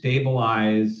to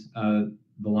stabilize the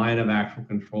line of actual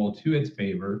control to its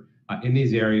favor in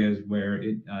these areas where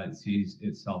it sees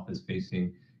itself as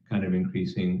facing kind of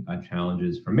increasing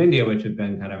challenges from India, which have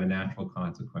been kind of a natural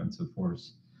consequence of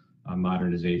forced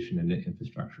modernization and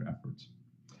infrastructure efforts.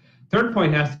 Third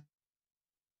point has to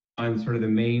on sort of the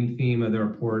main theme of the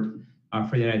report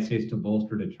for the United States to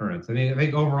bolster deterrence. I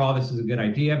think overall this is a good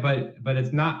idea, but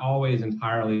it's not always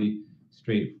entirely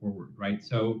straightforward, right?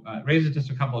 So it raises just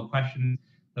a couple of questions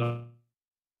that,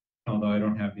 although I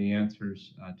don't have the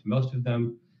answers to most of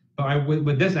them. But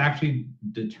would this actually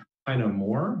deter China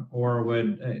more, or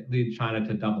would it lead China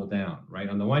to double down, right?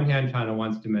 On the one hand, China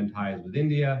wants to mend ties with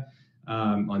India.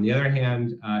 On the other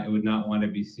hand, it would not want to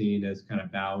be seen as kind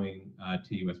of bowing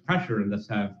to U.S. pressure and thus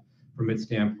have, from its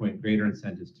standpoint, greater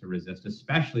incentives to resist,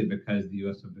 especially because the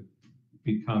U.S. have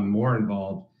become more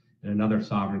involved in another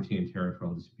sovereignty and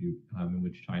territorial dispute in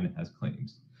which China has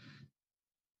claims,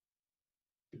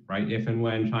 right? If and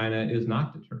when China is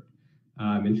not deterred.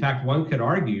 In fact, one could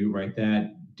argue, right,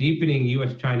 that deepening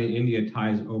U.S., China, India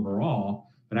ties overall,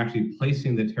 but actually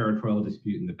placing the territorial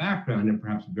dispute in the background and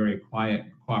perhaps very quiet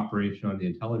cooperation on the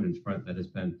intelligence front that has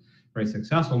been very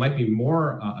successful might be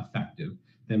more effective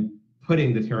than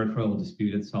putting the territorial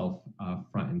dispute itself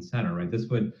front and center, right?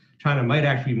 China might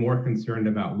actually be more concerned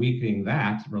about weakening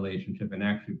that relationship and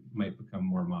actually might become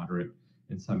more moderate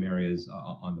in some areas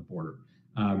on the border.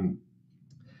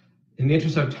 In the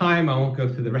interest of time, I won't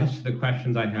go through the rest of the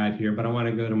questions I had here, but I want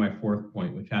to go to my fourth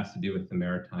point, which has to do with the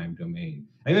maritime domain.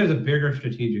 I think there's a bigger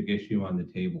strategic issue on the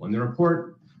table, and the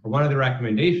report, or one of the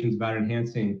recommendations about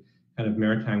enhancing kind of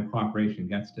maritime cooperation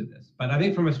gets to this. But I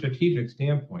think from a strategic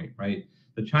standpoint, right,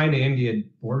 the China-India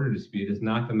border dispute is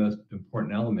not the most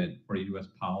important element for U.S.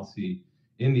 policy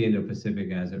in the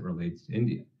Indo-Pacific as it relates to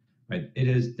India. Right. It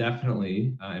is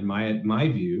definitely, in my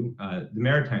view, the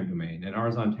maritime domain, and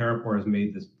Arzan Terrapur has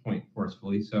made this point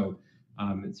forcefully. So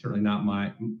it's certainly not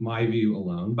my view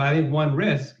alone. But I think one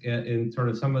risk in sort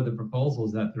of some of the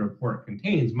proposals that the report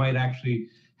contains might actually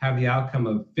have the outcome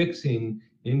of fixing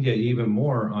India even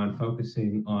more on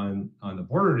focusing on the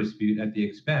border dispute at the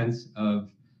expense of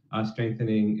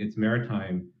strengthening its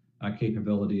maritime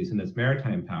capabilities and its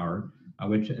maritime power.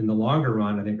 Which in the longer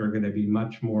run, I think are going to be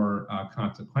much more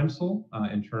consequential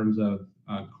in terms of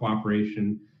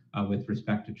cooperation with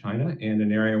respect to China, and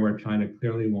an area where China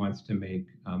clearly wants to make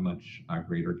much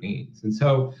greater gains. And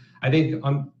so I think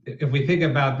if we think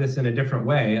about this in a different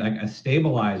way, like a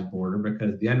stabilized border,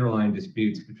 because the underlying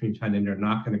disputes between China and India are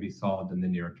not going to be solved in the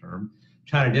near term.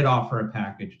 China did offer a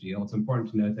package deal. It's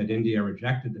important to note that India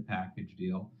rejected the package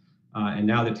deal. And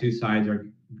now the two sides are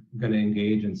going to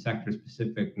engage in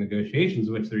sector-specific negotiations,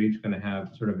 which they're each going to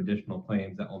have sort of additional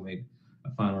claims that will make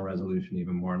a final resolution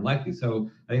even more unlikely. So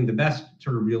I think the best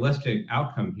sort of realistic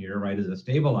outcome here, right, is a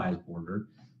stabilized border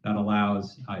that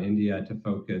allows India to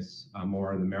focus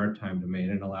more on the maritime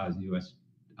domain and allows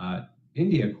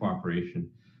U.S.-India cooperation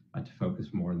to focus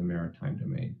more on the maritime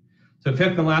domain. So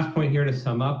fifth and last point here to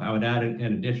sum up, I would add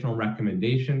an additional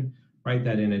recommendation, right,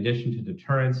 that in addition to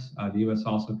deterrence, the U.S.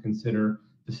 also consider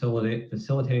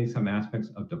facilitating some aspects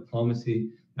of diplomacy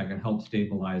that can help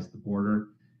stabilize the border.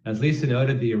 As Lisa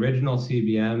noted, the original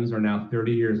CBMs are now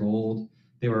 30 years old.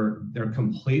 They're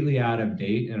completely out of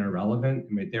date and irrelevant.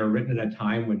 I mean, they were written at a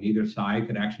time when neither side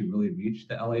could actually really reach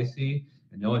the LAC,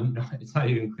 and it's not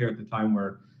even clear at the time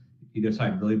where either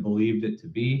side really believed it to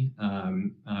be.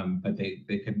 But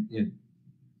they could.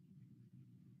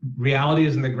 Reality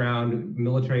is in the ground.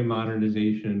 Military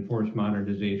modernization, force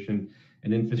modernization,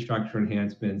 and infrastructure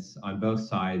enhancements on both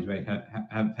sides, right,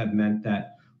 have meant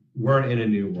that we're in a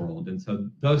new world. And so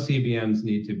those CBMs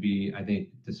need to be, I think,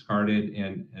 discarded,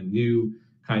 and new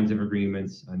kinds of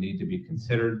agreements need to be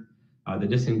considered. The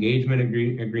disengagement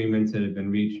agreements that have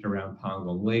been reached around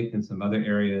Pangong Lake and some other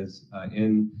areas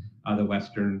in the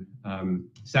Western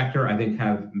sector, I think,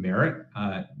 have merit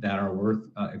that are worth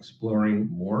exploring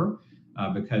more.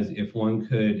 Because if one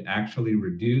could actually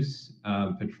reduce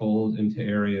patrols into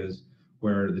areas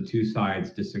where the two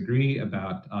sides disagree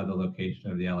about the location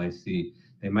of the LAC,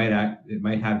 it might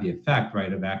have the effect,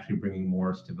 right, of actually bringing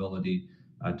more stability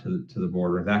to the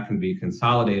border. If that can be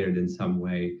consolidated in some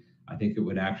way, I think it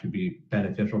would actually be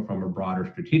beneficial from a broader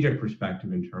strategic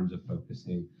perspective in terms of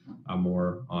focusing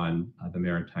more on the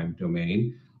maritime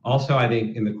domain. Also, I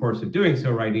think in the course of doing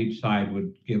so, right, each side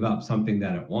would give up something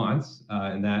that it wants,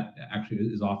 and that actually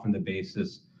is often the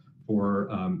basis for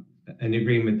an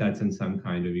agreement that's in some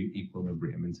kind of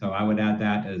equilibrium. And so I would add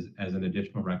that as an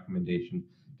additional recommendation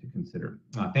to consider.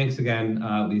 Thanks again,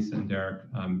 Lisa and Derek.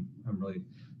 I'm really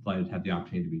delighted to have the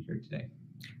opportunity to be here today.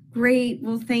 Great.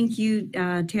 Well, thank you,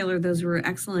 Taylor. Those were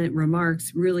excellent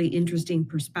remarks, really interesting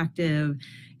perspective.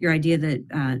 Your idea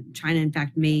that China, in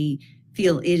fact, may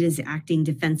feel it is acting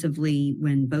defensively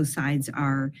when both sides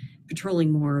are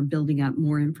patrolling more, building up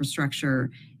more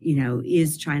infrastructure?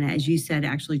 Is China, as you said,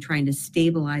 actually trying to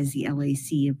stabilize the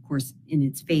LAC, of course, in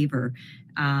its favor?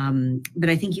 But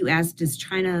I think you asked, does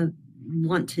China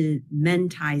want to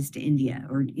mend ties to India,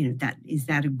 or is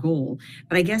that a goal?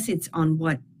 But I guess it's on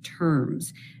what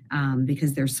terms,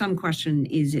 because there's some question: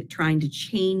 is it trying to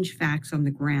change facts on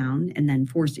the ground and then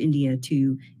force India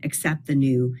to accept the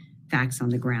new facts on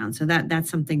the ground? So that's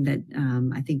something that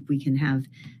I think we can have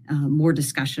more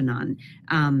discussion on.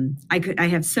 I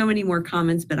have so many more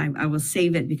comments, but I will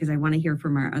save it because I want to hear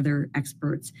from our other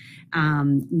experts.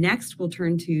 Next, we'll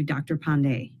turn to Dr.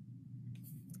 Pandey.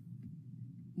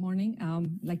 Morning. I'd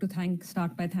like to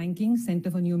start by thanking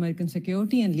Center for New American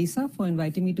Security and Lisa for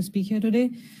inviting me to speak here today.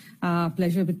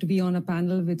 Pleasure to be on a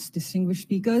panel with distinguished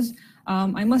speakers.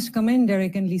 I must commend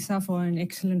Derek and Lisa for an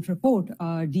excellent report,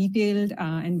 detailed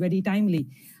and very timely.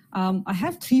 I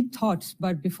have 3 thoughts,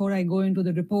 but before I go into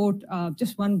the report,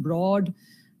 just one broad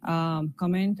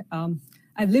comment.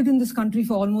 I've lived in this country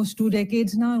for almost 2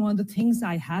 decades now, and one of the things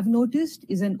I have noticed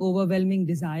is an overwhelming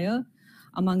desire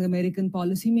among American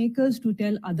policymakers to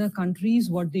tell other countries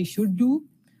what they should do,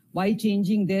 why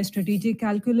changing their strategic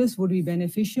calculus would be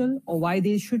beneficial, or why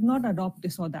they should not adopt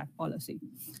this or that policy.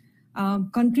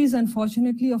 Countries,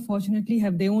 unfortunately or fortunately,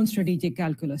 have their own strategic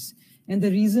calculus. And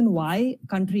the reason why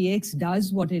country X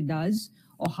does what it does,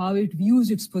 or how it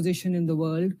views its position in the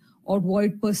world, or what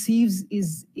it perceives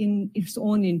is in its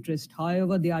own interest,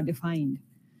 however they are defined.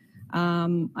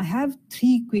 I have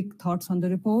 3 quick thoughts on the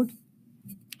report.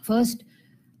 First,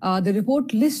 the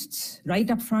report lists right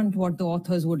up front what the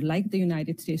authors would like the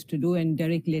United States to do, and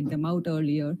Derek laid them out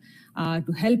earlier,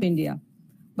 to help India.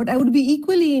 But I would be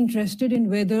equally interested in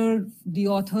whether the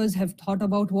authors have thought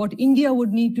about what India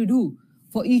would need to do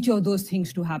for each of those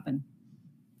things to happen.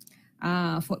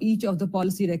 For each of the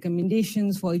policy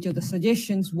recommendations, for each of the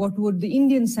suggestions, what would the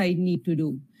Indian side need to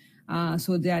do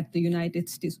so that the United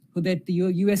States, so that the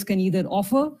US can either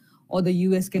offer or the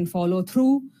US can follow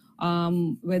through,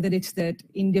 whether it's that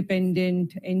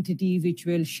independent entity which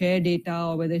will share data,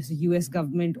 or whether it's the US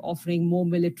government offering more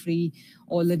military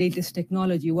or the latest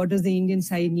technology. What does the Indian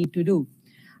side need to do?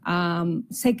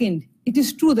 Second, it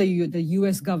is true that the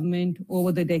US government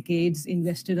over the decades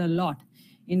invested a lot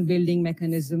in building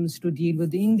mechanisms to deal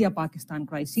with the India-Pakistan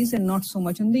crisis, and not so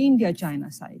much on the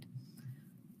India-China side.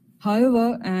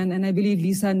 However, and I believe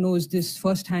Lisa knows this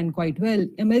firsthand quite well,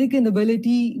 American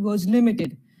ability was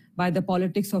limited by the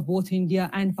politics of both India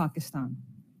and Pakistan.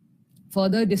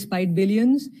 Further, despite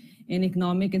billions in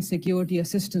economic and security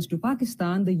assistance to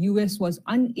Pakistan, the US was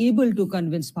unable to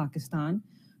convince Pakistan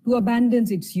to abandon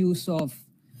its use of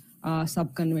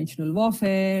subconventional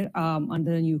warfare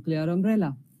under a nuclear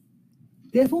umbrella.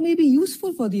 Therefore, it may be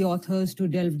useful for the authors to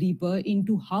delve deeper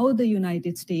into how the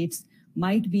United States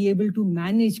might be able to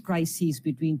manage crises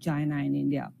between China and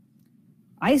India.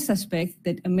 I suspect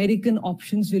that American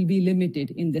options will be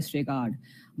limited in this regard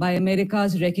by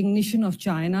America's recognition of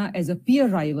China as a peer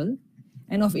rival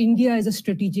and of India as a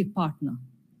strategic partner.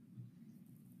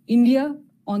 India,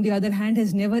 on the other hand,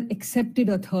 has never accepted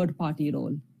a third-party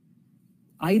role,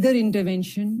 either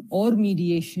intervention or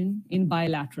mediation in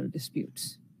bilateral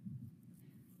disputes.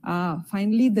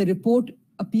 Finally, the report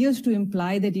appears to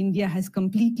imply that India has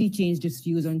completely changed its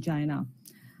views on China.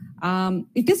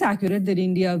 It is accurate that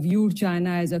India viewed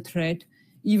China as a threat,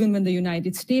 even when the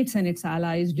United States and its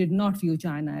allies did not view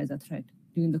China as a threat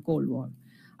during the Cold War.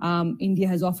 India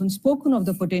has often spoken of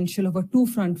the potential of a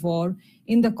 2-front war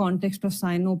in the context of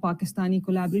Sino-Pakistani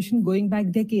collaboration going back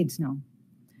decades now.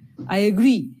 I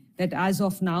agree that as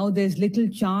of now, there's little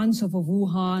chance of a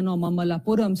Wuhan or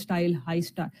Mamallapuram style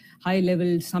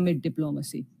high-level summit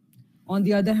diplomacy. On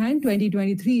the other hand,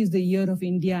 2023 is the year of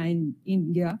India,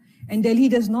 and Delhi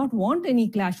does not want any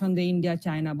clash on the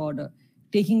India-China border,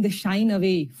 taking the shine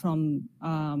away from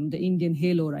the Indian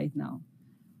halo right now.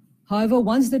 However,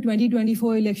 once the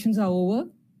 2024 elections are over,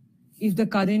 if the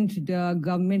current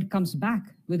government comes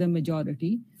back with a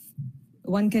majority,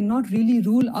 one cannot really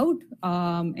rule out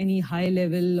any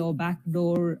high-level or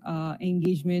backdoor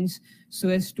engagements so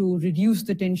as to reduce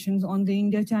the tensions on the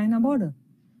India-China border.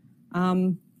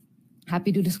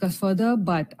 Happy to discuss further,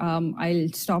 but I'll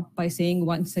stop by saying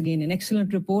once again, an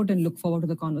excellent report, and look forward to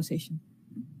the conversation.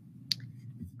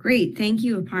 Great, thank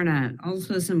you, Aparna.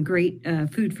 Also some great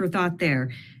food for thought there,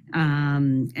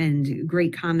 and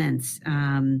great comments.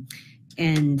 I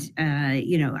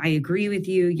agree with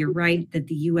you. You're right that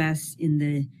the U.S. in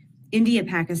the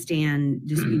India-Pakistan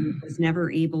dispute was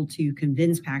never able to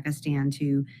convince Pakistan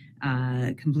to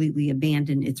completely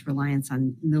abandon its reliance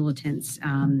on militants,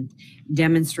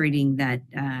 demonstrating that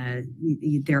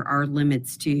there are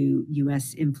limits to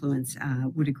U.S. influence.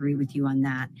 Would agree with you on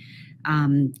that.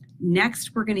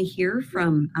 Next, we're going to hear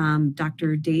from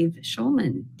Dr. Dave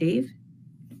Schulman. Dave?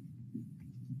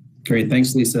 Great.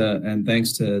 Thanks, Lisa, and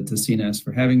thanks to CNAS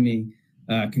for having me.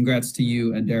 Congrats to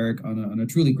you and Derek on a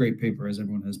truly great paper, as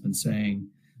everyone has been saying.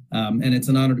 And it's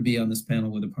an honor to be on this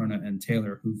panel with Aparna and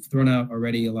Taylor, who've thrown out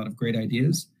already a lot of great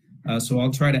ideas. So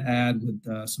I'll try to add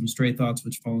with some stray thoughts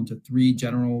which fall into three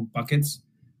general buckets.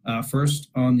 First,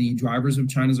 on the drivers of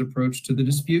China's approach to the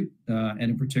dispute, and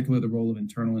in particular, the role of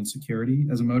internal insecurity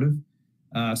as a motive.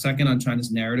 Second, on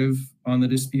China's narrative on the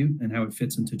dispute and how it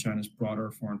fits into China's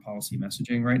broader foreign policy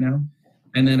messaging right now.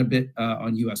 And then a bit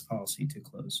on US policy to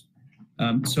close.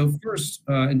 So first,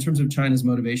 in terms of China's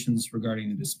motivations regarding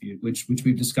the dispute, which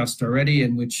we've discussed already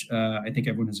and which I think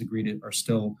everyone has agreed are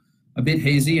still a bit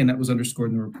hazy, and that was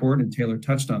underscored in the report, and Taylor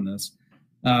touched on this.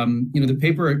 The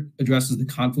paper addresses the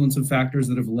confluence of factors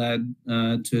that have led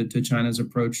to China's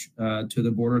approach to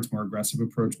the border, its more aggressive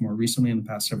approach more recently in the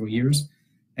past several years,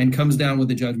 and comes down with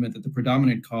the judgment that the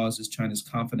predominant cause is China's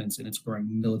confidence in its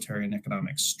growing military and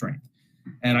economic strength.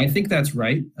 And I think that's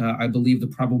right. I believe the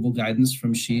probable guidance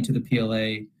from Xi to the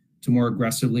PLA to more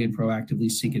aggressively and proactively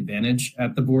seek advantage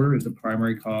at the border is the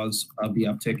primary cause of the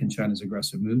uptick in China's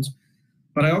aggressive moves.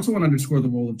 But I also want to underscore the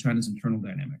role of China's internal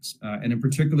dynamics, and in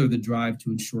particular, the drive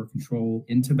to ensure control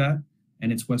in Tibet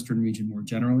and its western region more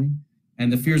generally,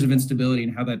 and the fears of instability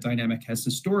and how that dynamic has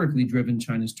historically driven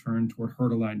China's turn toward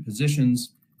herd-aligned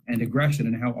positions and aggression,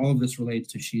 and how all of this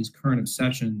relates to Xi's current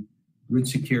obsession with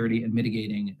security and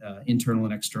mitigating internal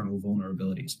and external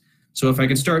vulnerabilities. So if I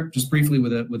could start just briefly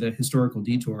with a historical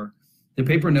detour, the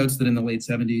paper notes that in the late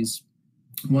 70s,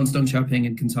 once Deng Xiaoping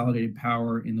had consolidated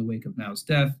power in the wake of Mao's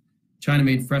death, China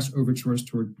made fresh overtures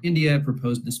toward India,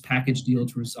 proposed this package deal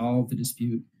to resolve the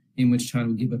dispute in which China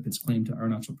would give up its claim to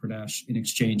Arunachal Pradesh in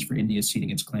exchange for India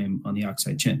ceding its claim on the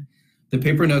Aksai Chin. The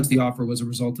paper notes the offer was a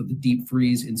result of the deep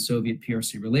freeze in Soviet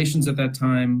PRC relations at that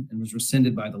time and was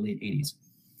rescinded by the late 80s.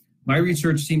 My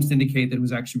research seems to indicate that it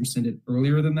was actually rescinded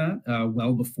earlier than that,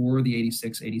 well before the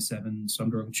 86-87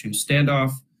 Sumdrong-Chu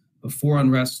standoff, before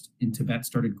unrest in Tibet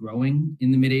started growing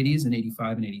in the mid-80s in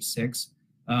 85 and 86,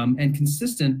 and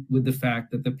consistent with the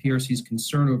fact that the PRC's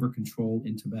concern over control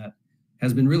in Tibet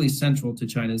has been really central to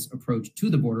China's approach to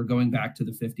the border going back to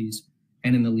the 50s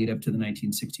and in the lead up to the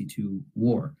 1962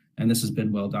 war. And this has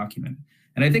been well documented.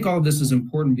 And I think all of this is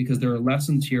important because there are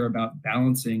lessons here about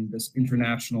balancing this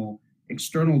international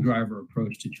external driver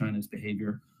approach to China's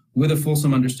behavior with a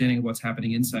fulsome understanding of what's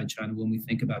happening inside China when we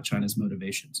think about China's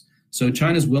motivations. So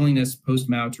China's willingness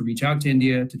post-Mao to reach out to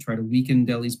India to try to weaken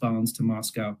Delhi's bonds to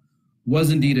Moscow was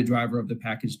indeed a driver of the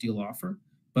package deal offer.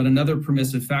 But another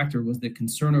permissive factor was that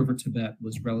concern over Tibet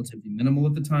was relatively minimal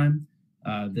at the time.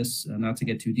 Not to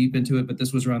get too deep into it, but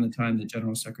this was around the time that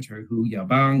General Secretary Hu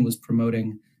Yaobang was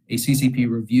promoting a CCP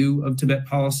review of Tibet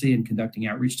policy and conducting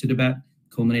outreach to Tibet,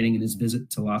 culminating in his visit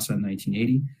to Lhasa in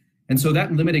 1980. And so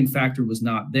that limiting factor was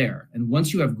not there. And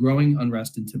once you have growing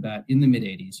unrest in Tibet in the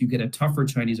mid-80s, you get a tougher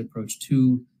Chinese approach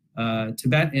to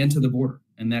Tibet and to the border.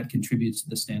 And that contributes to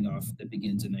the standoff that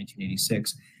begins in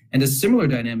 1986. And a similar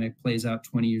dynamic plays out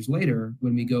 20 years later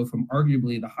when we go from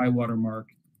arguably the high water mark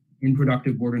in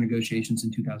productive border negotiations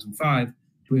in 2005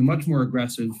 to a much more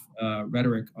aggressive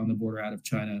rhetoric on the border out of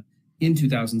China in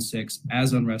 2006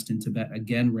 as unrest in Tibet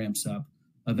again ramps up,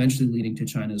 eventually leading to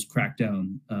China's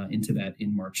crackdown in Tibet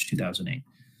in March 2008.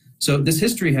 So this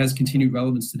history has continued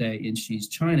relevance today in Xi's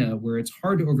China, where it's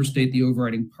hard to overstate the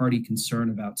overriding party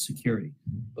concern about security,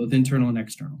 both internal and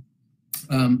external.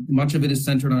 Much of it is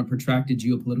centered on a protracted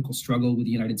geopolitical struggle with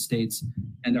the United States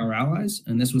and our allies,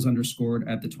 and this was underscored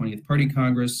at the 20th Party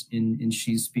Congress in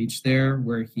Xi's speech there,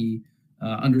 where he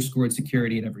underscored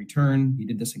security at every turn. He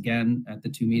did this again at the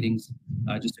two meetings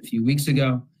just a few weeks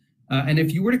ago. And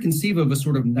if you were to conceive of a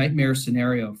sort of nightmare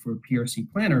scenario for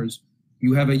PRC planners,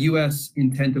 you have a U.S.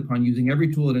 intent upon using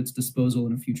every tool at its disposal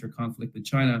in a future conflict with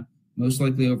China, most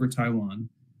likely over Taiwan,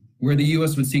 where the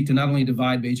U.S. would seek to not only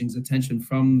divide Beijing's attention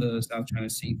from the South China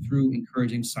Sea through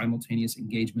encouraging simultaneous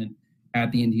engagement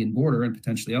at the Indian border and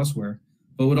potentially elsewhere,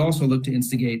 but would also look to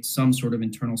instigate some sort of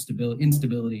internal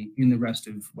instability in the rest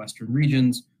of Western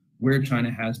regions, where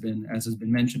China has been, as has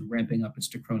been mentioned, ramping up its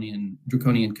draconian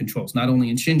controls, not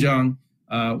only in Xinjiang,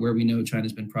 where we know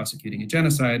China's been prosecuting a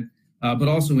genocide, but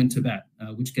also in Tibet,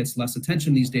 which gets less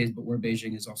attention these days, but where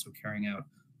Beijing is also carrying out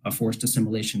a forced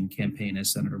assimilation campaign,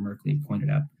 as Senator Merkley pointed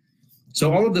out.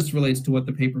 So all of this relates to what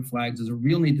the paper flags as a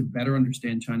real need to better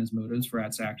understand China's motives for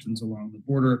its actions along the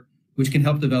border, which can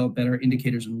help develop better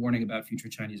indicators and warning about future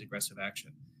Chinese aggressive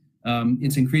action.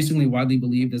 It's increasingly widely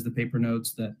believed, as the paper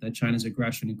notes, that China's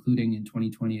aggression, including in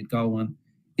 2020 at Galwan,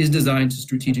 is designed to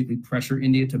strategically pressure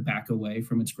India to back away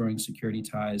from its growing security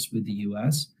ties with the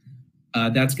US.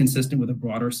 That's consistent with a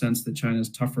broader sense that China's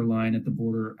tougher line at the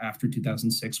border after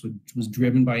 2006 was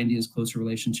driven by India's closer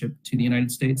relationship to the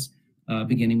United States,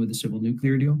 beginning with the civil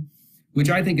nuclear deal, which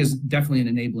I think is definitely an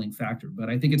enabling factor. But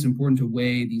I think it's important to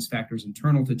weigh these factors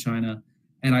internal to China.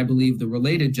 And I believe the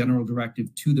related general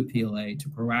directive to the PLA to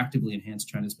proactively enhance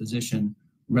China's position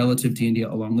relative to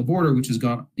India along the border, which has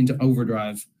gone into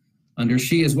overdrive under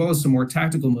Xi, as well as some more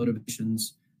tactical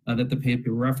motivations that the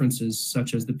paper references,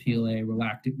 such as the PLA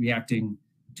reacting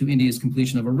to India's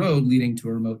completion of a road leading to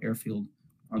a remote airfield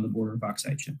on the border of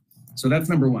Aksai Chin. So that's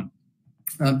number one.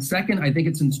 Second, I think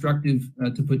it's instructive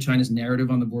to put China's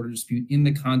narrative on the border dispute in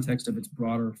the context of its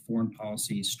broader foreign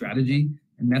policy strategy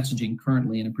and messaging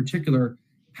currently, and in particular,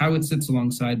 how it sits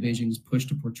alongside Beijing's push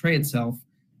to portray itself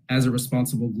as a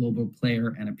responsible global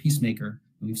player and a peacemaker.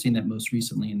 And we've seen that most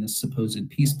recently in this supposed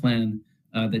peace plan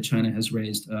that China has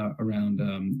raised around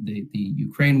the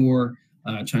Ukraine war,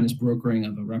 China's brokering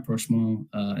of a rapprochement,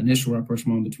 initial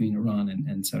rapprochement between Iran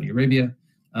and Saudi Arabia,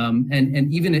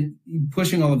 and even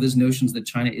pushing all of these notions that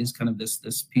China is kind of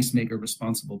this peacemaker,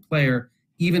 responsible player,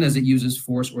 even as it uses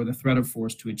force or the threat of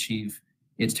force to achieve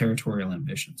its territorial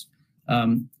ambitions.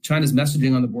 China's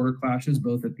messaging on the border clashes,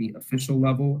 both at the official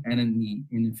level and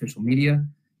in official media,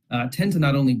 tend to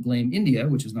not only blame India,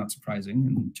 which is not surprising,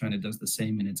 and China does the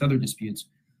same in its other disputes,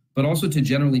 but also to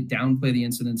generally downplay the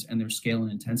incidents and their scale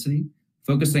and intensity,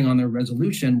 focusing on their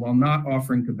resolution while not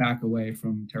offering to back away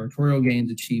from territorial gains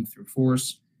achieved through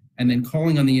force, and then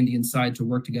calling on the Indian side to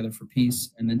work together for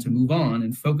peace, and then to move on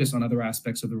and focus on other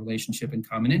aspects of the relationship and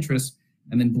common interests,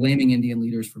 and then blaming Indian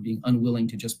leaders for being unwilling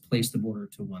to just place the border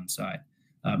to one side.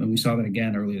 And we saw that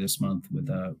again earlier this month with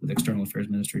External Affairs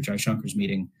Minister Jai Shankar's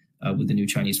meeting with the new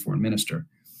Chinese foreign minister.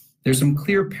 There's some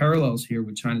clear parallels here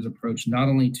with China's approach, not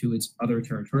only to its other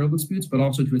territorial disputes, but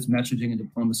also to its messaging and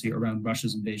diplomacy around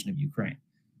Russia's invasion of Ukraine,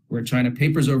 where China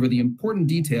papers over the important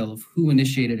detail of who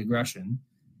initiated aggression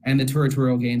and the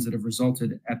territorial gains that have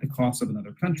resulted at the cost of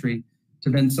another country,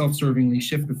 to then self-servingly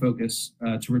shift the focus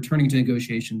to returning to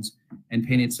negotiations and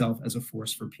paint itself as a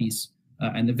force for peace,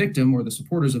 and the victim or the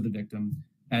supporters of the victim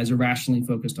as irrationally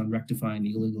focused on rectifying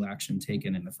the illegal action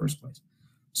taken in the first place.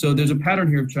 So there's a pattern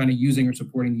here of China using or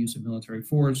supporting the use of military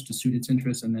force to suit its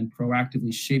interests, and then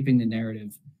proactively shaping the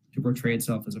narrative to portray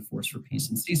itself as a force for peace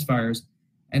and ceasefires.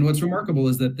 And what's remarkable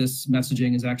is that this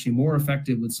messaging is actually more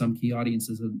effective with some key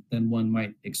audiences than one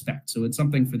might expect. So it's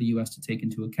something for the US to take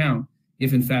into account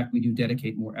if, in fact, we do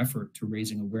dedicate more effort to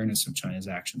raising awareness of China's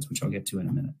actions, which I'll get to in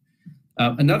a minute.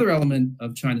 Another element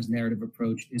of China's narrative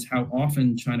approach is how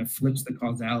often China flips the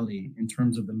causality in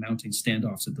terms of the mounting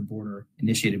standoffs at the border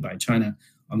initiated by China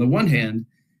on the one hand,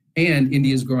 and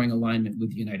India's growing alignment with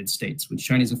the United States, with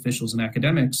Chinese officials and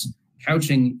academics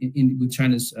couching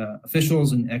India's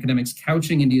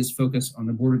focus on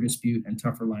the border dispute and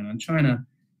tougher line on China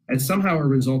as somehow a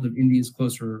result of India's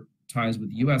closer ties with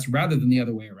the US rather than the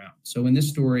other way around. So in this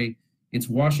story, it's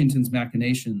Washington's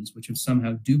machinations which have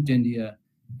somehow duped India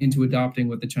into adopting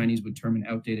what the Chinese would term an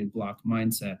outdated bloc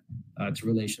mindset to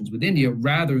relations with India,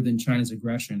 rather than China's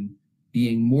aggression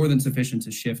being more than sufficient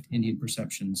to shift Indian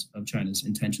perceptions of China's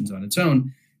intentions on its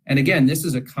own. And again, this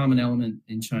is a common element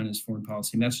in China's foreign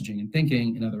policy messaging and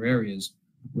thinking in other areas,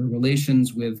 where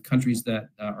relations with countries that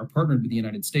are partnered with the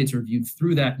United States are viewed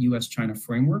through that US-China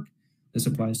framework. This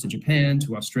applies to Japan,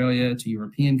 to Australia, to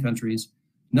European countries,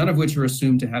 none of which are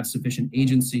assumed to have sufficient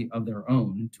agency of their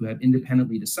own to have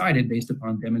independently decided, based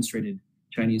upon demonstrated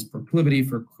Chinese proclivity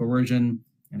for coercion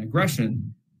and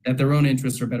aggression, that their own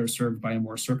interests are better served by a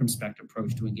more circumspect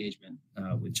approach to engagement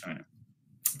with China.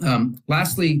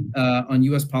 Lastly, on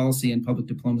US policy and public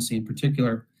diplomacy in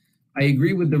particular, I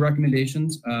agree with the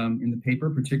recommendations in the paper,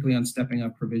 particularly on stepping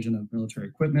up provision of military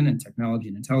equipment and technology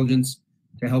and intelligence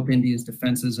to help India's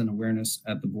defenses and awareness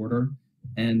at the border,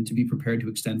 and to be prepared to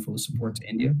extend full support to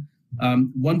India.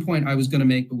 One point I was going to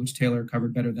make, but which Taylor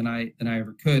covered better than I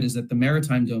ever could, is that the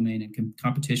maritime domain and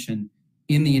competition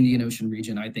in the Indian Ocean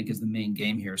region, I think, is the main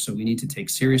game here. So we need to take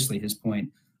seriously his point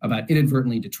about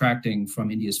inadvertently detracting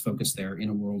from India's focus there in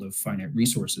a world of finite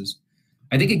resources.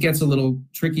 I think it gets a little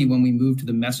tricky when we move to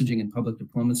the messaging and public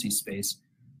diplomacy space.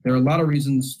 There are a lot of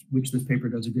reasons which this paper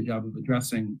does a good job of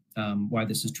addressing why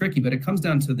this is tricky, but it comes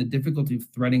down to the difficulty of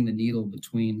threading the needle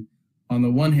between, on the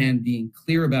one hand, being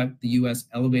clear about the US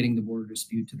elevating the border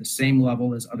dispute to the same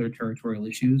level as other territorial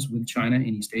issues with China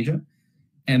in East Asia,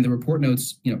 And the report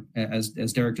notes,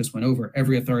 as Derek just went over,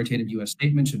 every authoritative U.S.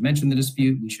 statement should mention the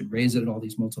dispute. We should raise it at all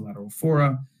these multilateral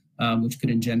fora, which could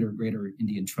engender greater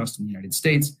Indian trust in the United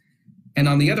States. And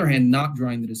on the other hand, not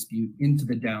drawing the dispute into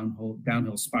the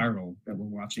downhill spiral that we're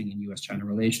watching in U.S.-China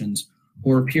relations,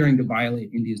 or appearing to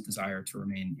violate India's desire to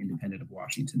remain independent of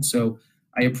Washington. So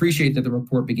I appreciate that the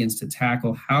report begins to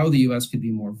tackle how the U.S. could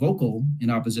be more vocal in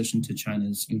opposition to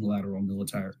China's unilateral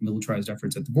militarized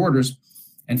efforts at the borders,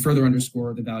 and further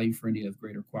underscore the value for India of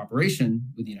greater cooperation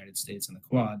with the United States and the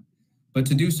Quad, but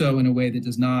to do so in a way that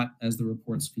does not, as the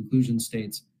report's conclusion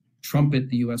states, trumpet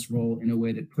the U.S. role in a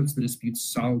way that puts the dispute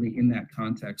solidly in that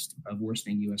context of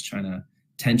worsening U.S.-China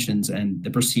tensions and the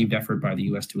perceived effort by the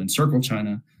U.S. to encircle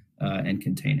China and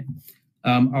contain it.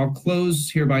 I'll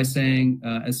close here by saying,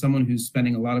 as someone who's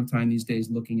spending a lot of time these days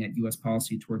looking at U.S.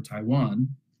 policy toward Taiwan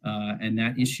and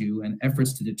that issue and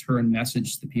efforts to deter and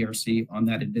message the PRC on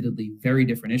that admittedly very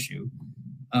different issue,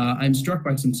 I'm struck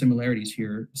by some similarities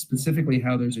here, specifically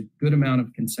how there's a good amount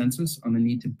of consensus on the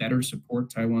need to better support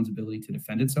Taiwan's ability to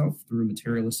defend itself through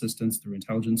material assistance, through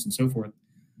intelligence, and so forth,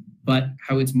 but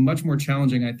how it's much more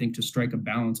challenging, I think, to strike a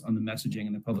balance on the messaging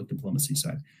and the public diplomacy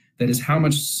side. That is, how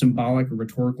much symbolic or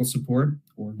rhetorical support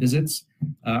or visits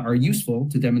are useful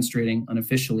to demonstrating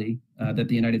unofficially that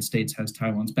the United States has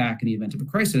Taiwan's back in the event of a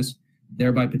crisis,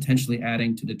 thereby potentially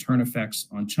adding to deterrent effects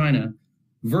on China,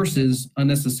 versus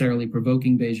unnecessarily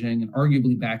provoking Beijing and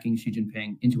arguably backing Xi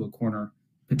Jinping into a corner,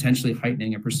 potentially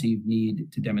heightening a perceived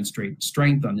need to demonstrate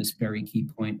strength on this very key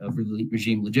point of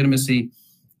regime legitimacy,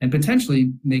 and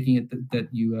potentially making it that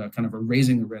you kind of are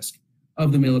raising the risk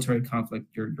of the military conflict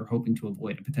you're hoping to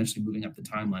avoid, and potentially moving up the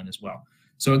timeline as well.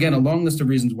 So again, a long list of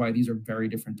reasons why these are very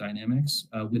different dynamics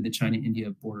with the China-India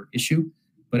border issue,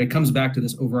 but it comes back to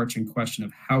this overarching question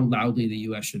of how loudly the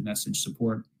U.S. should message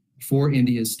support for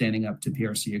India's standing up to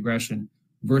PRC aggression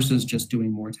versus just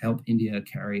doing more to help India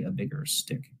carry a bigger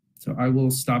stick. So I will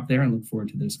stop there and look forward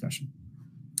to the discussion.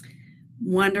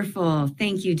 Wonderful.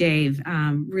 Thank you, Dave.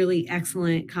 Really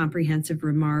excellent, comprehensive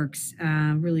remarks.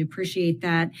 Really appreciate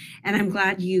that. And I'm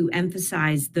glad you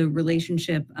emphasized the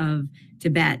relationship of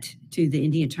Tibet to the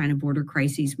India-China border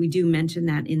crises. We do mention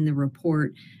that in the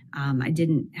report. I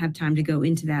didn't have time to go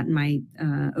into that in my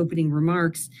opening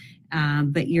remarks,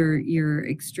 but you're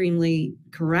extremely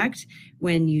correct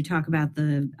when you talk about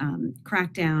the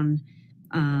crackdown,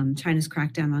 China's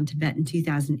crackdown on Tibet in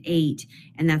 2008,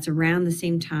 and that's around the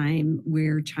same time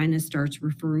where China starts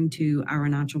referring to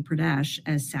Arunachal Pradesh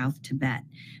as South Tibet.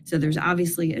 So there's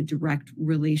obviously a direct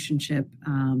relationship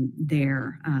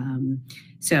there.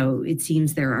 So it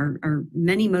seems there are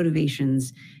many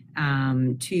motivations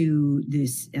to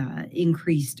this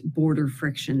increased border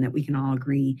friction that we can all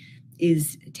agree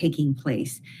is taking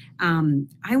place.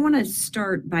 I want to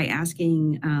start by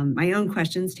asking my own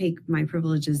questions, take my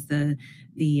privilege as the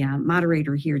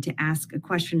moderator here to ask a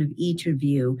question of each of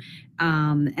you.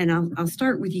 And I'll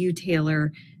start with you,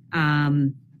 Taylor.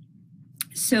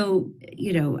 So,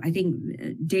 I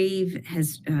think Dave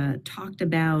has talked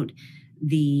about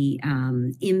the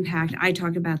impact. I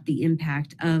talked about the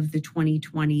impact of the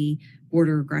 2020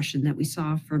 border aggression that we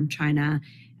saw from China.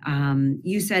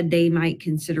 You said they might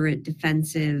consider it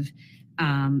defensive,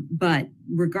 but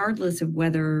regardless of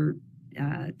whether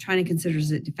China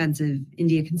considers it defensive,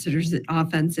 India considers it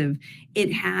offensive,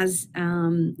 it has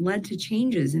led to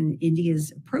changes in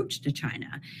India's approach to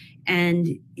China, and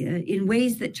in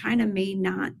ways that China may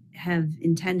not have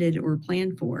intended or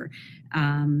planned for.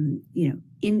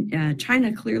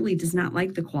 China clearly does not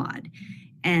like the Quad.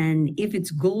 And if its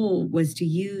goal was to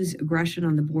use aggression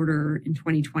on the border in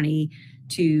 2020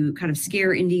 to kind of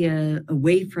scare India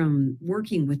away from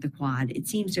working with the Quad, it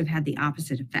seems to have had the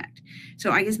opposite effect.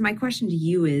 So I guess my question to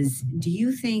you is, how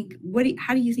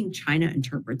do you think China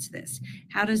interprets this?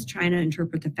 How does China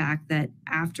interpret the fact that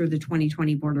after the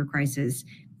 2020 border crisis,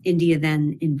 India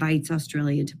then invites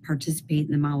Australia to participate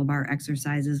in the Malabar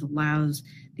exercises, allows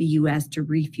the U.S. to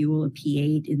refuel a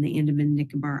P-8 in the Andaman and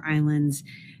Nicobar Islands?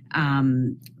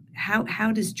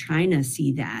 How does China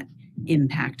see that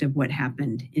impact of what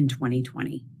happened in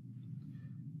 2020?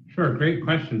 Sure, great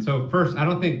question. So first, I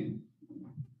don't think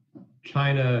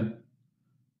China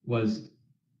was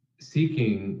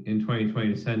seeking in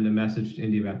 2020 to send a message to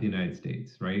India about the United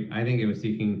States, right? I think it was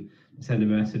seeking to send a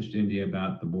message to India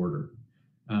about the border,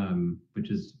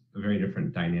 which is a very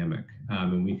different dynamic.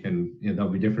 And we can, there'll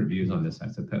be different views on this, I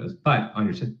suppose. But on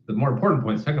the more important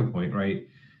point, second point, right?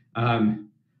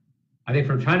 I think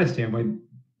from China's standpoint,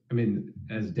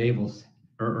 as Dave will,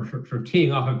 or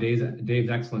teeing off of Dave's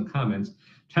excellent comments,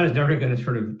 China's never going to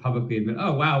sort of publicly admit,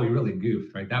 oh, wow, we really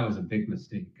goofed, right? That was a big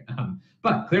mistake.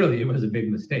 But clearly it was a big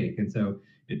mistake. And so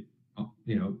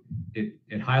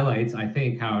it highlights, I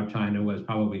think, how China was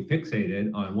probably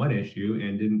fixated on one issue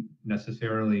and didn't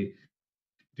necessarily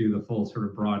do the full sort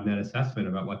of broad net assessment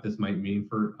about what this might mean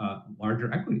for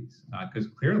larger equities. Because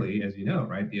clearly, as you know,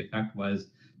 right, the effect was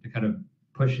to kind of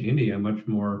push India much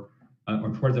more,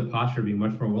 or towards a posture of being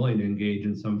much more willing to engage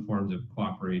in some forms of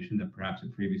cooperation that perhaps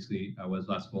it previously was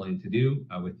less willing to do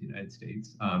with the United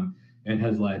States, and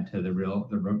has led to the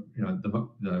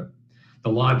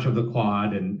launch of the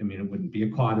Quad. And I mean, it wouldn't be a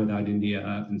Quad without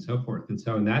India and so forth. And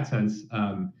so in that sense,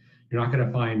 you're not going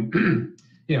to find,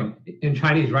 in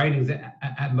Chinese writings,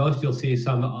 at most you'll see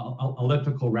some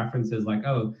elliptical references like,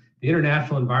 oh, the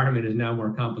international environment is now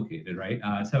more complicated, right?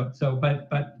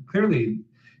 But clearly,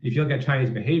 if you look at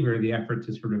Chinese behavior, the effort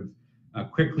to sort of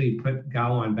quickly put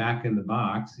Gaoan back in the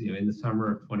box, in the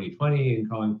summer of 2020 and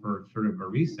calling for sort of a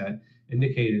reset,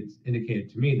 indicated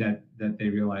to me that they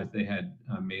realized they had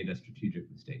made a strategic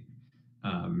mistake.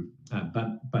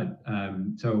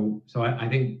 So I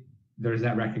think there's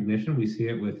that recognition. We see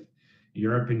it with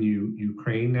Europe and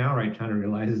Ukraine now, right? China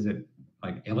realizes it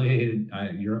alienated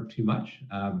Europe too much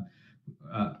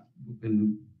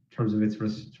in terms of its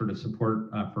sort of support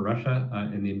for Russia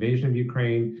in the invasion of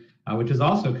Ukraine, which is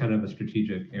also kind of a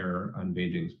strategic error on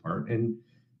Beijing's part. And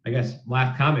I guess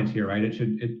last comment here, right?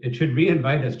 It should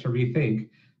re-invite us to rethink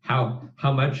how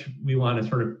much we want to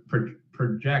sort of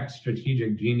project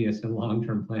strategic genius and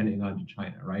long-term planning onto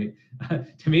China, right?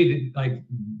 To me,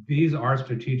 these are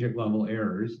strategic level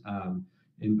errors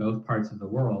in both parts of the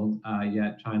world,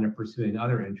 yet China pursuing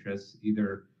other interests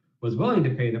either was willing to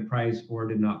pay the price or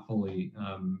did not fully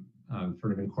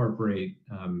sort of incorporate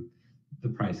the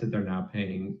price that they're now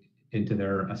paying into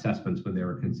their assessments when they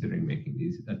were considering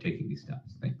taking these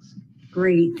steps. Thanks.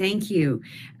 Great, thank you.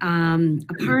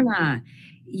 Aparna,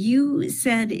 you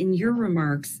said in your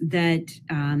remarks that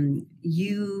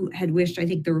you had wished, I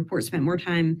think the report spent more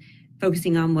time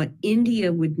focusing on what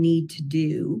India would need to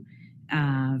do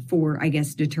for, I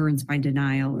guess, deterrence by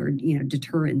denial, or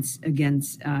deterrence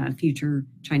against future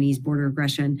Chinese border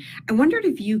aggression. I wondered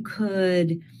if you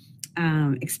could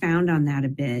expound on that a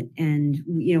bit, and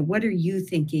what are you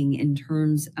thinking in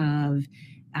terms of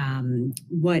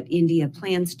what India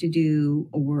plans to do,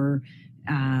 or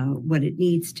what it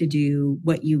needs to do,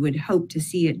 what you would hope to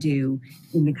see it do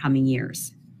in the coming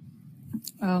years?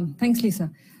 Thanks,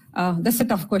 Lisa. That's a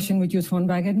tough question which you thrown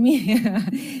back at me.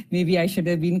 Maybe I should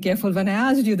have been careful when I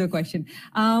asked you the question.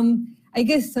 I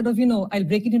guess I'll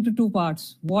break it into two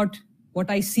parts. What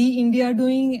I see India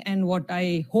doing and what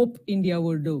I hope India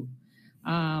will do.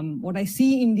 What I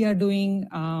see India doing,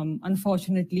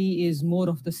 unfortunately, is more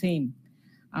of the same.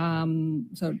 The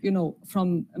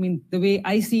way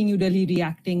I see New Delhi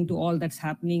reacting to all that's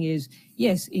happening is,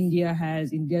 yes, India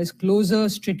is closer,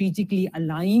 strategically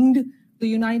aligned to the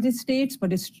United States,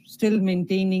 but it's still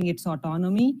maintaining its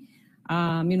autonomy.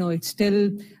 It's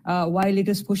still, while it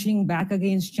is pushing back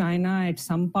against China at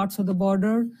some parts of the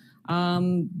border,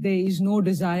 there is no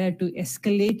desire to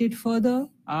escalate it further.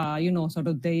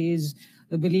 There is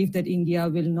the belief that India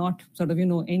will not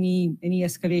any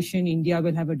escalation, India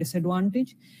will have a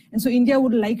disadvantage. And so India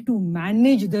would like to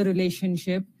manage the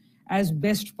relationship as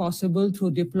best possible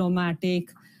through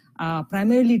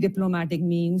primarily diplomatic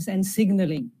means and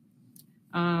signaling.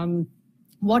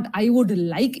 What I would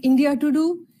like India to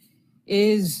do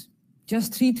is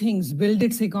just three things: build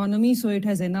its economy so it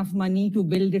has enough money to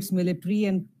build its military,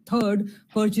 and third,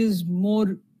 purchase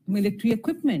more military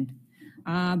equipment.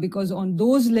 Because on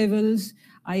those levels,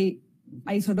 I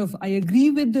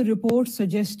agree with the report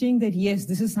suggesting that, yes,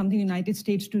 this is something the United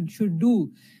States should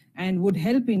do and would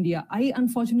help India. I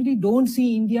unfortunately don't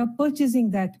see India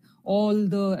purchasing all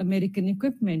the American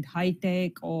equipment,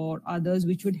 high-tech or others,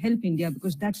 which would help India,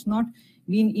 because that's not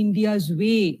been India's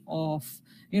way of,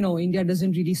 India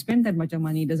doesn't really spend that much of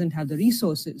money, doesn't have the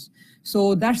resources.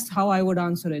 So that's how I would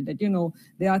answer it, that,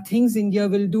 there are things India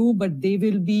will do, but they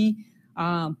will be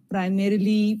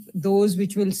primarily those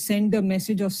which will send a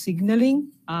message of signaling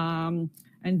and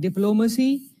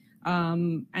diplomacy,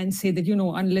 and say that,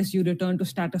 unless you return to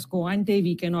status quo ante,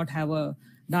 we cannot have a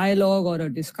dialogue or a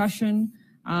discussion.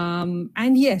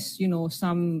 And yes,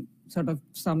 some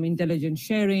intelligence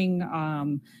sharing,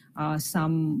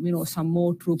 some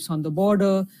more troops on the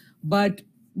border, but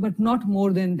not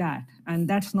more than that. And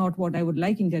that's not what I would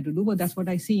like India to do, but that's what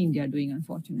I see India doing,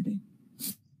 unfortunately.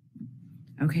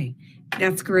 Okay,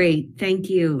 that's great. Thank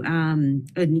you.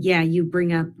 And yeah, you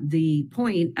bring up the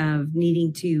point of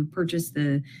needing to purchase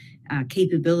the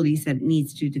capabilities that it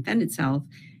needs to defend itself.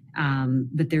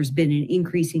 but there's been an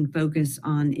increasing focus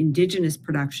on indigenous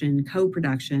production,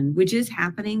 co-production, which is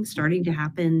happening, starting to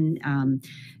happen.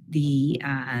 The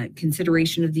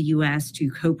consideration of the U.S. to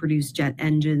co-produce jet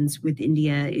engines with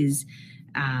India is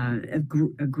a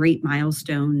great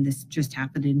milestone. This just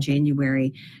happened in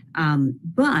January.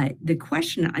 But the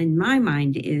question in my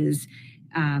mind is,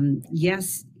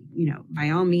 yes, by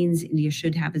all means, India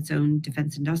should have its own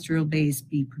defense industrial base,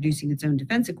 be producing its own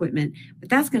defense equipment, but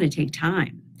that's going to take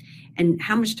time. And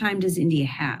how much time does India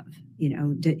have?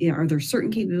 Are there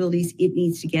certain capabilities it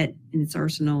needs to get in its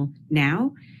arsenal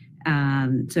now?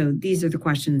 So these are the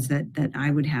questions that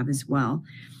I would have as well.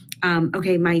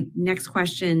 Okay, my next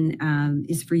question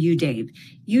is for you, Dave.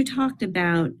 You talked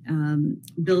about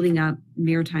building up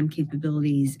maritime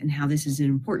capabilities and how this is an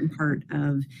important part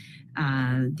of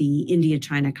the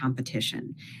India-China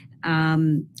competition.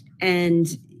 And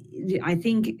I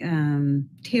think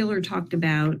Taylor talked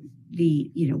about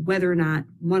whether or not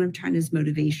one of China's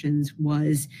motivations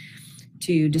was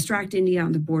to distract India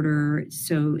on the border,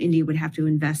 so India would have to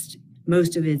invest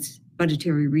most of its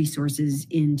budgetary resources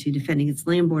into defending its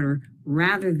land border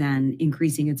rather than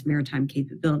increasing its maritime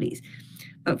capabilities.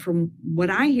 But from what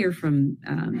I hear from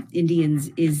Indians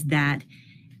is that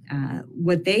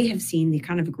what they have seen, the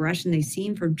kind of aggression they've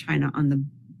seen from China on the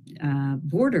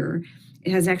border,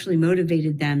 it has actually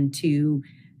motivated them to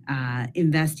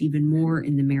invest even more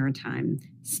in the maritime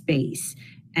space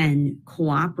and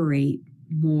cooperate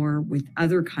more with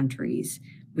other countries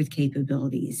with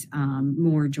capabilities,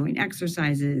 more joint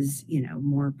exercises,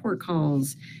 more port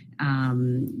calls,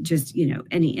 just,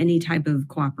 any type of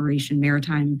cooperation,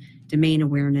 maritime domain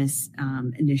awareness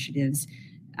initiatives.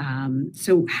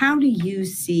 So how do you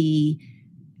see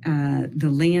the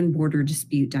land border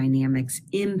dispute dynamics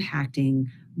impacting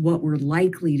what we're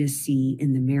likely to see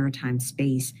in the maritime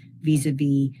space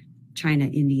vis-a-vis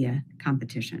China-India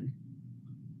competition?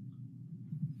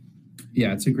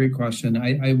 Yeah, it's a great question.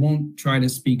 I won't try to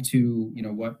speak to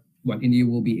what India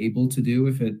will be able to do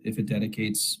if it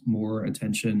dedicates more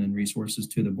attention and resources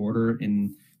to the border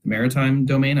in the maritime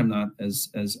domain. I'm not as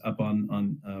up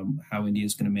on how India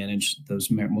is going to manage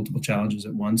those multiple challenges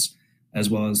at once, as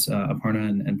well as Aparna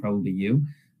and probably you.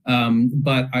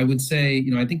 But I would say,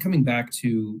 I think coming back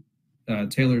to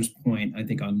Taylor's point, I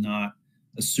think on not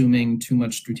assuming too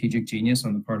much strategic genius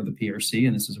on the part of the PRC,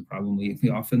 and this is a problem we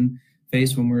often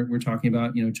face when we're talking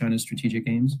about China's strategic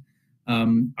aims.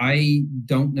 I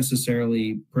don't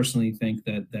necessarily personally think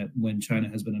that when China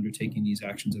has been undertaking these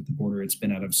actions at the border, it's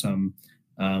been out of some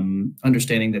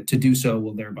understanding that to do so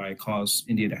will thereby cause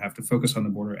India to have to focus on the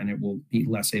border, and it will be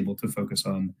less able to focus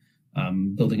on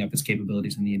building up its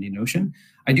capabilities in the Indian Ocean.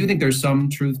 I do think there's some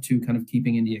truth to kind of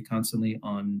keeping India constantly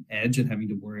on edge and having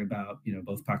to worry about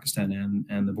both Pakistan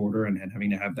and the border, and having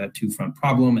to have that two-front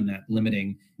problem, and that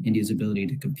limiting India's ability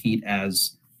to compete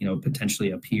as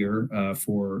potentially a peer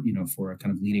for a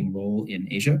kind of leading role in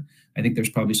Asia. I think there's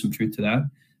probably some truth to that.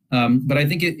 But I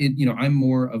think I'm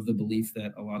more of the belief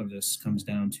that a lot of this comes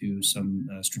down to some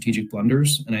strategic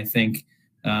blunders. And I think,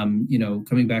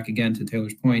 coming back again to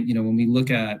Taylor's point, when we look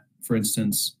at, for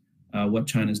instance, what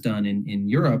China's done in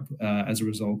Europe as a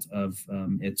result of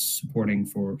its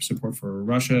support for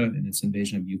Russia and its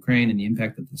invasion of Ukraine and the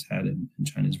impact that this had in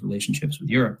China's relationships with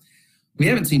Europe, we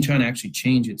haven't seen China actually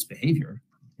change its behavior.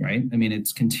 Right? I mean,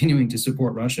 it's continuing to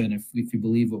support Russia. And if you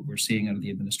believe what we're seeing out of the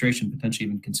administration, potentially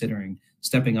even considering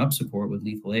stepping up support with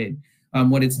lethal aid,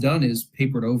 what it's done is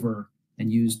papered over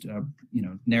and used,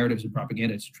 narratives and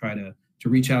propaganda to try to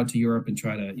reach out to Europe and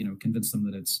try to, convince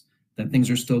them that things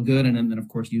are still good. And then, of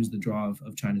course, use the draw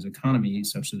of China's economy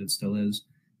such that it still is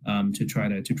to try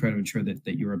to ensure that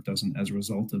Europe doesn't, as a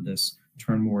result of this,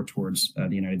 turn more towards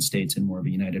the United States and more of a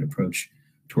united approach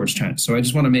towards China. So I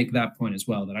just want to make that point as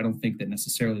well, that I don't think that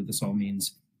necessarily this all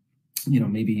means,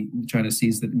 maybe China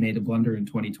sees that it made a blunder in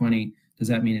 2020. Does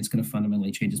that mean it's going to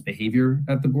fundamentally change its behavior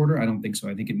at the border? I don't think so.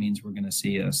 I think it means we're going to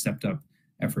see a stepped up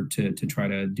effort to try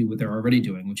to do what they're already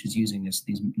doing, which is using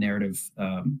these narrative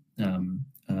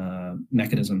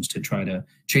mechanisms to try to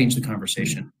change the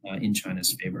conversation in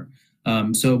China's favor.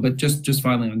 But just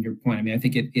finally on your point, I mean, I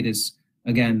think it is,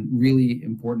 again, really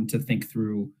important to think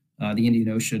through the Indian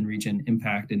Ocean region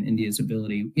impact and India's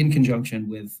ability, in conjunction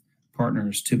with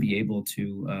partners, to be able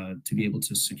to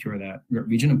secure that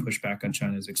region and push back on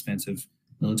China's expansive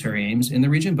military aims in the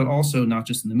region, but also not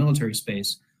just in the military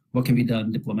space. What can be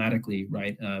done diplomatically,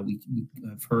 right? We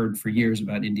have heard for years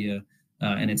about India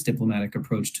and its diplomatic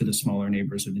approach to the smaller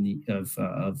neighbors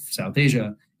of South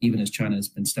Asia, even as China has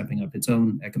been stepping up its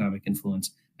own economic influence.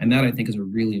 And that, I think, is a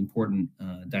really important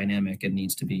dynamic and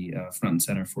needs to be front and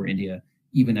center for India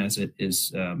even as it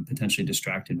is potentially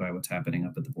distracted by what's happening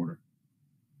up at the border.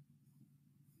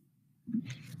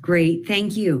 Great,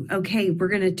 thank you. Okay, we're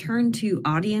going to turn to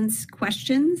audience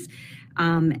questions.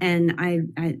 And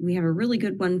we have a really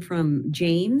good one from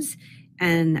James.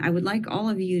 And I would like all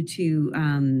of you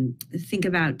to think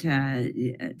about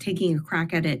taking a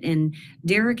crack at it. And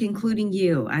Derek, including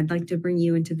you, I'd like to bring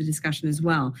you into the discussion as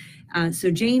well. So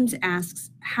James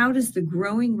asks, how does the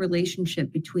growing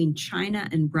relationship between China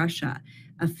and Russia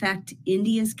affect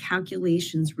India's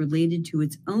calculations related to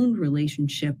its own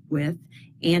relationship with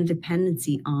and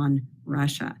dependency on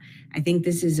Russia? I think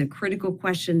this is a critical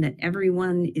question that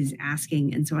everyone is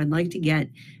asking, and so I'd like to get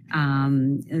a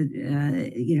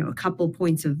couple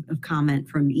points of comment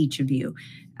from each of you.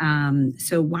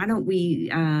 So why don't we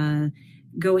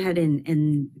go ahead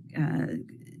and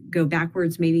go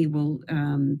backwards? Maybe we'll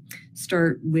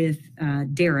start with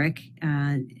Derek.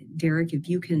 Derek, if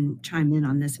you can chime in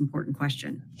on this important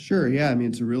question. Sure. Yeah. I mean,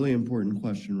 it's a really important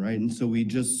question, right? And so we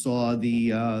just saw the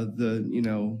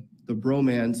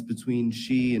bromance between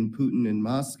Xi and Putin in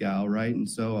Moscow, right? And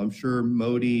so I'm sure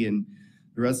Modi and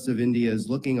the rest of India is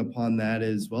looking upon that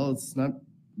as, well, it's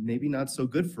maybe not so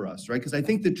good for us, right? Because I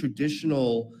think the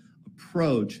traditional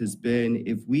approach has been,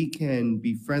 if we can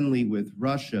be friendly with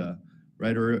Russia,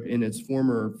 right, or in its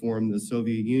former form, the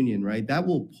Soviet Union, right, that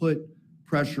will put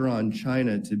pressure on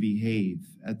China to behave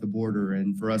at the border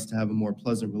and for us to have a more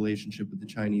pleasant relationship with the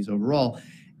Chinese overall.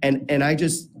 And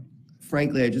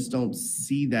frankly, I just don't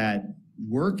see that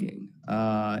working.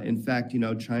 In fact,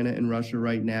 China and Russia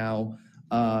right now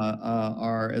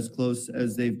are as close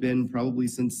as they've been probably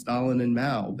since Stalin and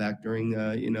Mao back during,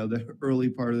 the early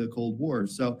part of the Cold War.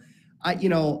 So,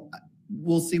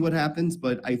 we'll see what happens,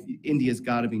 but India's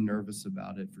got to be nervous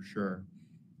about it for sure.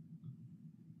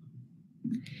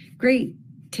 Great.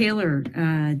 Taylor,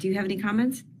 do you have any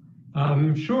comments?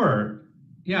 Sure.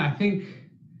 Yeah, I think,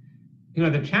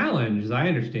 the challenge, as I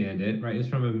understand it, right, is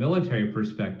from a military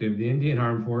perspective, the Indian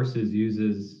Armed Forces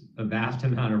uses a vast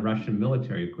amount of Russian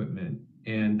military equipment,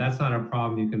 and that's not a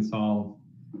problem you can solve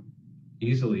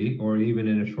easily or even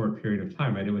in a short period of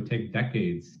time, right? It would take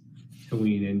decades to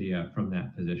wean India from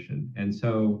that position. And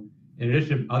so, in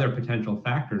addition to other potential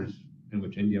factors in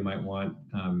which India might want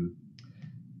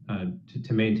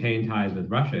to maintain ties with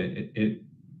Russia,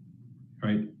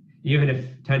 right, even if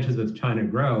tensions with China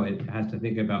grow, it has to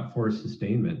think about force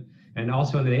sustainment. And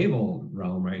also in the naval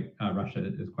realm, right, Russia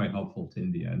is quite helpful to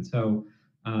India. And so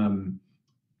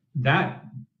that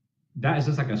is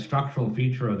just like a structural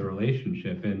feature of the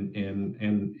relationship.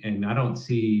 And I don't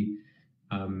see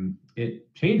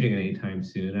it changing anytime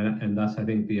soon. And thus, I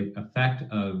think the effect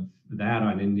of that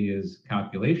on India's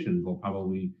calculations will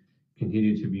probably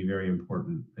continue to be very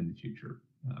important in the future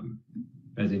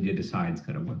as India decides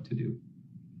kind of what to do.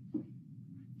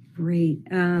 Great.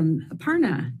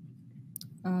 Aparna.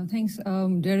 Thanks.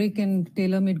 Derek and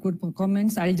Taylor made good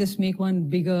comments. I'll just make one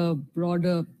bigger,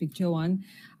 broader picture one.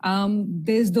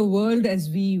 There's the world as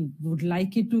we would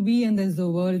like it to be, and there's the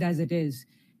world as it is.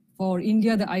 For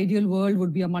India, the ideal world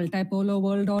would be a multipolar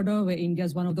world order where India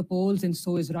is one of the poles, and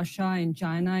so is Russia and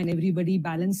China, and everybody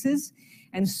balances.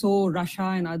 And so Russia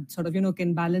and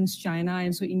can balance China,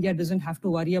 and so India doesn't have to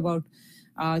worry about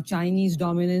Chinese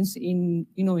dominance in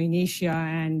Asia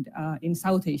and in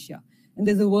South Asia. And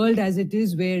there's a world as it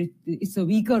is where it's a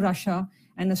weaker Russia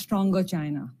and a stronger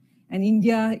China. And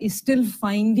India is still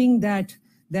finding that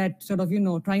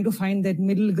trying to find that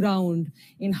middle ground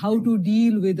in how to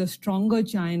deal with a stronger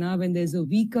China when there's a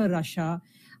weaker Russia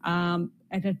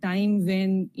at a time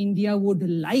when India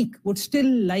would still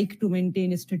like to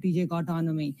maintain its strategic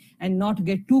autonomy and not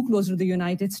get too close to the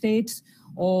United States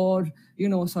or,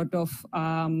 and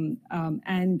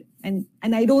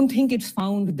I don't think it's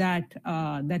found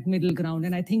that middle ground.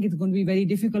 And I think it's going to be very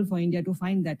difficult for India to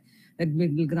find that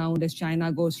middle ground as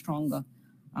China goes stronger.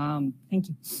 Thank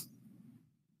you.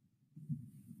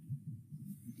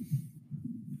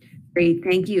 Great,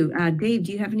 thank you. Dave,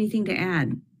 do you have anything to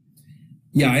add?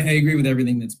 Yeah, I agree with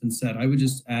everything that's been said. I would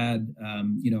just add,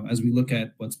 as we look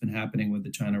at what's been happening with the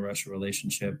China-Russia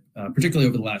relationship, particularly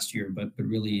over the last year, but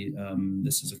really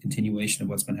this is a continuation of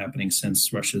what's been happening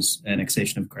since Russia's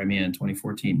annexation of Crimea in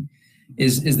 2014,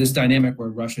 is this dynamic where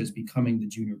Russia is becoming the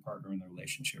junior partner in the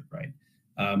relationship, right?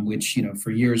 Which,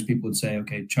 for years people would say,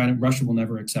 okay, Russia will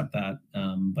never accept that,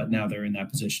 but now they're in that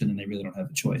position and they really don't have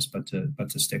a choice but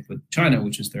to stick with China,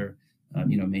 which is their,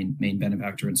 main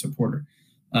benefactor and supporter.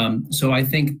 So I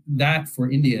think that for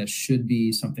India should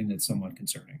be something that's somewhat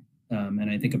concerning.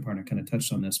 And I think Aparna kind of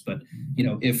touched on this, but,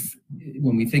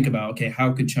 when we think about, okay,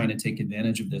 how could China take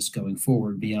advantage of this going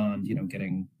forward beyond,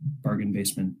 getting bargain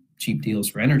basement cheap deals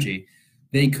for energy?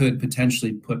 they could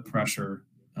potentially put pressure,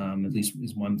 at least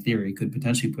is one theory, could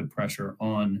potentially put pressure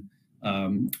on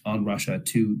Russia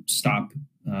to stop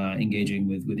engaging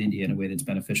with India in a way that's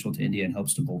beneficial to India and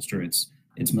helps to bolster its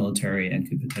military, and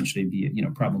could potentially be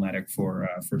problematic for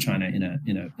China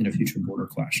in a future border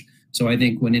clash. So I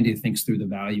think when India thinks through the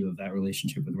value of that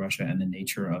relationship with Russia and the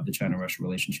nature of the China-Russia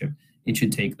relationship, it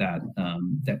should take that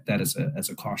as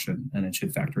a caution, and it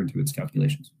should factor into its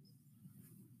calculations.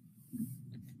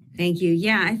 Thank you.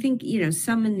 Yeah, I think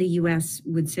some in the U.S.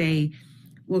 would say,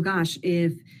 well, gosh,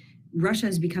 if Russia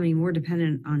is becoming more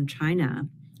dependent on China,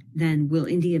 then will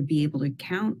India be able to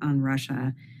count on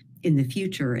Russia in the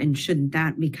future? And shouldn't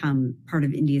that become part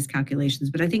of India's calculations?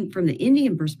 But I think from the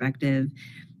Indian perspective,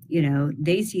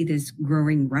 they see this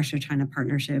growing Russia-China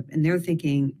partnership, and they're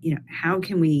thinking, how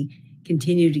can we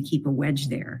continue to keep a wedge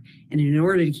there? And in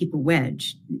order to keep a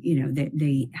wedge,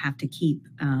 they have to keep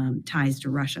ties to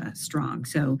Russia strong.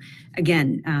 So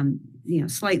again,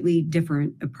 slightly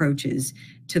different approaches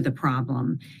to the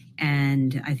problem.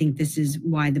 And I think this is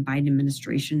why the Biden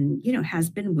administration,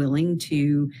 has been willing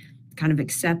to kind of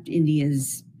accept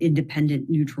India's independent,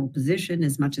 neutral position,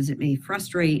 as much as it may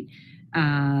frustrate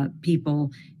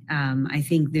people. I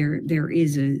think there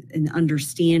is an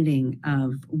understanding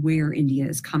of where India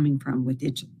is coming from with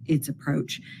its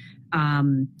approach.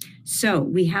 So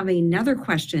we have another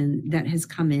question that has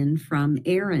come in from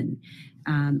Aaron.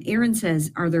 Aaron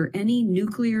says, are there any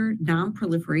nuclear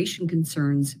non-proliferation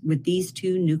concerns with these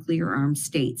two nuclear-armed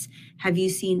states? Have you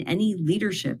seen any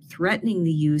leadership threatening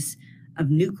the use of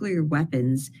nuclear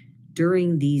weapons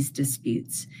during these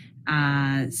disputes?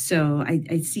 So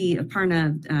I see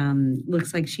Aparna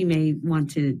looks like she may want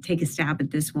to take a stab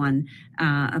at this one.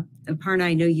 Aparna,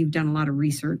 I know you've done a lot of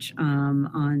research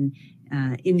on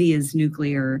India's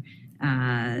nuclear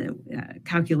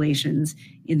calculations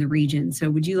in the region. So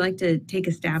would you like to take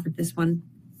a stab at this one?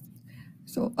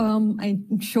 So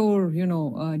I'm sure,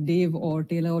 Dave or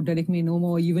Taylor or Derek may know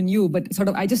more, even you, but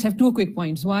I just have two quick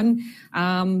points. One,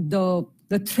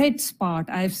 the threats part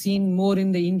I've seen more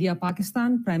in the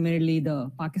India-Pakistan, primarily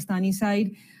the Pakistani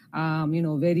side,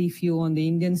 very few on the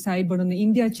Indian side, but on the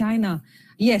India-China,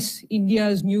 yes,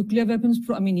 India's nuclear weapons,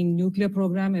 nuclear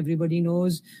program, everybody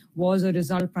knows, was a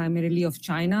result primarily of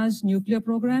China's nuclear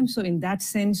program. So in that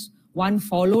sense, one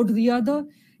followed the other.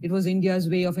 It was India's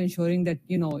way of ensuring that,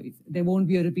 there won't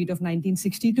be a repeat of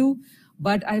 1962.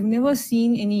 But I've never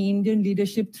seen any Indian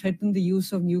leadership threaten the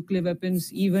use of nuclear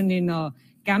weapons, even in a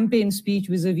campaign speech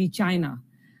vis-a-vis China.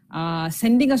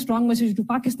 Sending a strong message to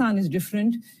Pakistan is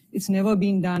different. It's never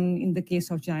been done in the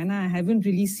case of China. I haven't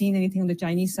really seen anything on the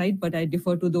Chinese side, but I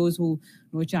defer to those who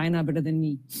know China better than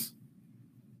me.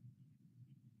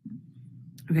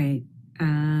 Okay.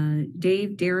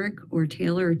 Dave, Derek, or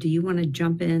Taylor, do you want to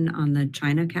jump in on the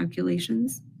China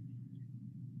calculations?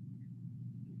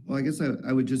 Well, I guess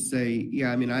I would just say,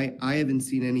 yeah, I haven't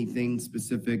seen anything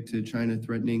specific to China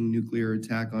threatening nuclear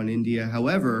attack on India.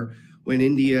 However, when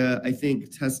India, I think,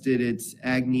 tested its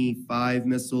Agni-5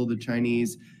 missile, the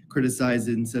Chinese criticized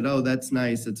it and said, oh, that's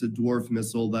nice. It's a dwarf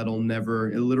missile that'll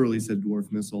never, it literally said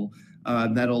dwarf missile,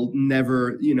 that'll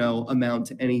never, amount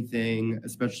to anything,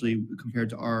 especially compared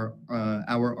to our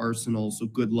arsenal. So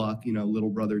good luck, little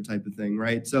brother type of thing,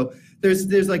 right? So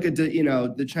there's like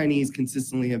the Chinese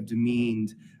consistently have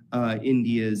demeaned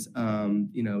India's,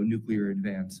 nuclear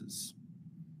advances.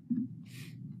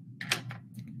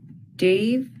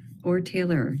 Dave or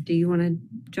Taylor, do you want to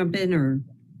jump in or?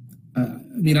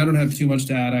 I don't have too much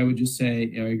to add. I would just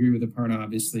say, I agree with Aparna.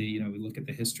 Obviously, we look at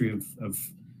the history of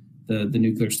the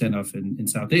nuclear standoff in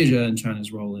South Asia and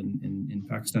China's role in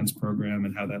Pakistan's program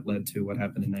and how that led to what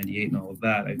happened in '98 and all of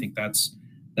that. I think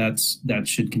that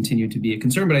should continue to be a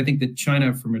concern. But I think that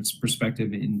China, from its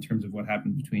perspective, in terms of what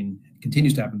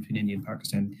continues to happen between India and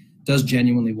Pakistan, does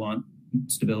genuinely want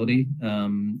stability.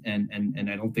 And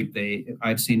I don't think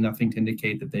I've seen nothing to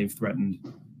indicate that they've threatened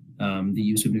the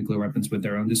use of nuclear weapons with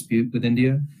their own dispute with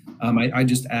India. I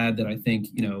just add that I think,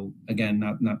 again,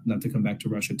 not to come back to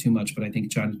Russia too much, but I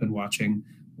think China's been watching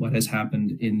what has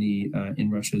happened in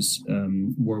Russia's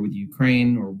war with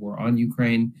Ukraine, or war on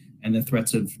Ukraine, and the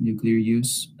threats of nuclear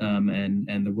use,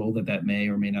 and the role that may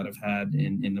or may not have had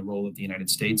in the role of the United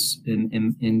States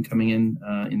in coming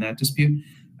in that dispute.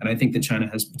 And I think that China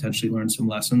has potentially learned some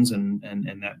lessons, and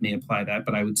that may apply that.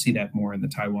 But I would see that more in the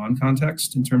Taiwan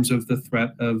context in terms of the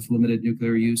threat of limited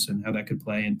nuclear use and how that could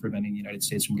play in preventing the United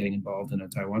States from getting involved in a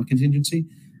Taiwan contingency.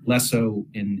 Less so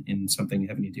in something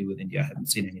having to do with India. I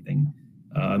haven't seen anything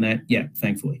on that yet,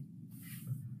 thankfully.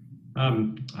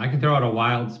 I can throw out a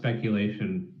wild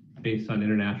speculation. based on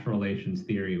international relations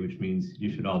theory, which means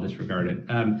you should all disregard it.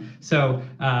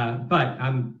 But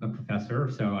I'm a professor,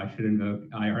 so I should invoke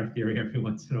IR theory every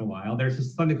once in a while.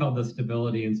 There's something called the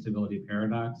stability and instability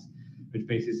paradox, which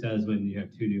basically says when you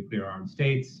have two nuclear armed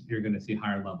states, you're going to see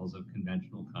higher levels of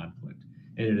conventional conflict.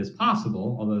 And it is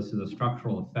possible, although this is a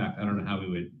structural effect, I don't know how we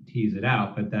would tease it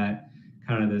out, but that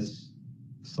kind of this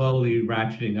slowly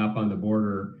ratcheting up on the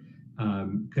border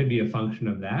could be a function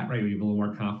of that, right? You have a little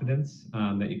more confidence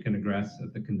that you can aggress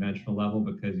at the conventional level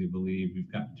because you believe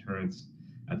you've got deterrence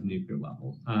at the nuclear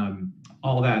level.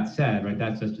 All that said, right,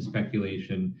 that's just a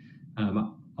speculation.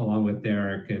 Along with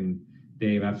Derek and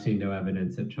Dave, I've seen no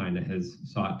evidence that China has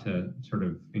sought to sort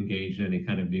of engage in any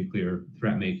kind of nuclear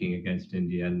threat making against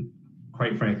India. And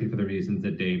quite frankly, for the reasons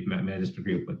that Dave, may I just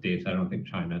agree with what Dave said, I don't think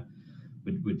China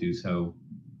would do so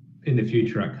in the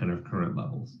future at kind of current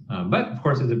levels. But of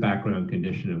course, it's a background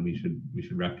condition, and we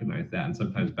should recognize that. And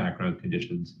sometimes background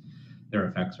conditions, their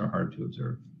effects are hard to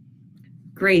observe.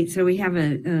 Great. So we have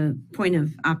a point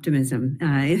of optimism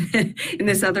in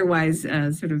this otherwise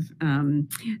sort of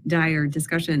dire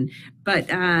discussion.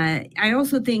 But I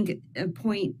also think a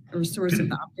point or source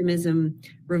of optimism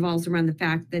revolves around the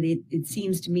fact that it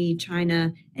seems to me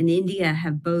China and India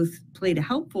have both played a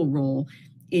helpful role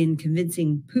in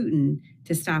convincing Putin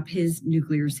to stop his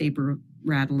nuclear saber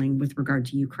rattling with regard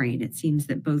to Ukraine. It seems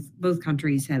that both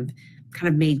countries have kind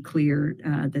of made clear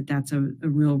that that's a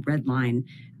real red line,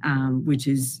 which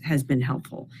has been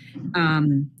helpful.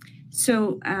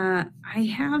 So I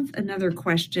have another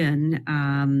question.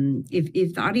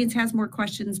 If the audience has more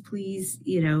questions, please,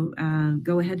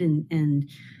 go ahead and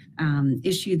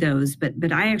issue those.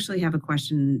 But I actually have a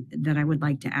question that I would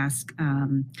like to ask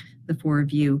the four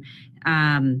of you.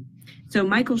 So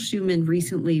Michael Schumann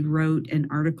recently wrote an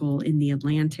article in The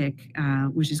Atlantic,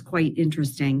 which is quite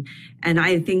interesting. And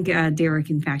I think, Derek,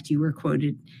 in fact, you were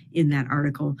quoted in that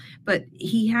article. But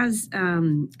he has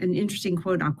an interesting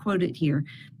quote. I'll quote it here.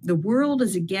 "The world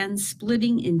is again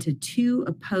splitting into two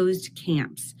opposed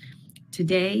camps,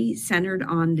 today centered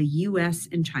on the U.S.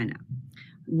 and China.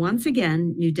 Once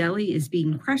again, New Delhi is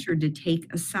being pressured to take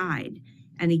a side.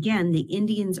 And again, the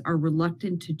Indians are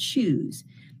reluctant to choose,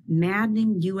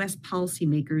 maddening U.S.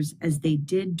 policymakers as they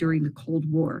did during the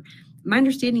Cold War." My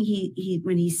understanding, he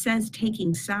when he says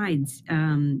taking sides,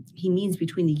 he means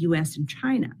between the U.S. and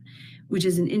China, which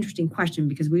is an interesting question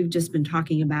because we've just been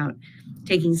talking about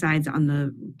taking sides on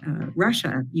the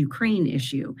Russia-Ukraine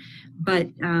issue. But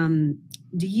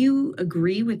do you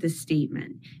agree with this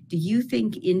statement? Do you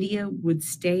think India would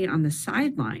stay on the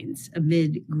sidelines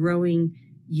amid growing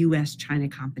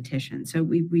U.S.-China competition? So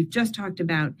we've just talked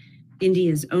about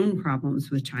India's own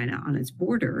problems with China on its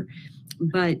border,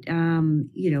 but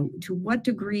to what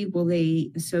degree will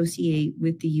they associate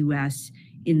with the U.S.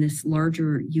 in this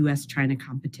larger U.S.-China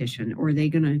competition, or are they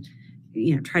going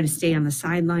to, try to stay on the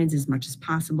sidelines as much as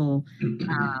possible?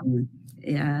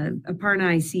 Aparna,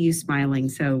 I see you smiling,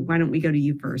 so why don't we go to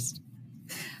you first?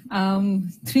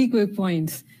 3 quick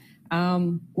points.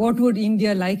 What would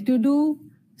India like to do?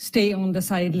 Stay on the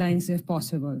sidelines if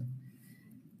possible.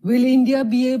 Will India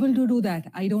be able to do that?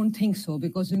 I don't think so,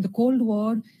 because in the Cold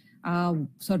War,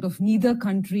 neither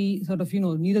country,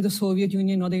 neither the Soviet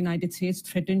Union nor the United States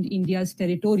threatened India's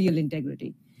territorial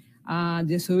integrity.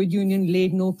 The Soviet Union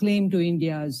laid no claim to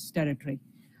India's territory.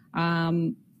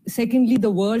 Secondly,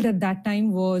 the world at that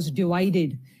time was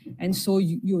divided. And so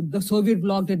the Soviet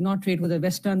bloc did not trade with the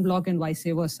Western bloc and vice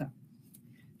versa.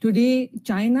 Today,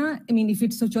 China, if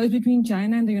it's a choice between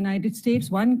China and the United States,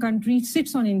 one country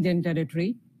sits on Indian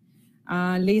territory,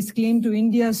 lays claim to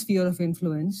India's sphere of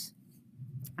influence,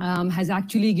 has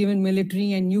actually given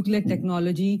military and nuclear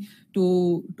technology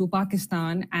to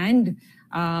Pakistan, and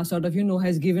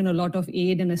has given a lot of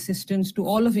aid and assistance to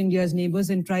all of India's neighbors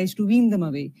and tries to wean them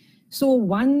away. So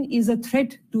one is a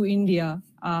threat to India,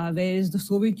 whereas the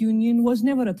Soviet Union was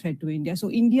never a threat to India. So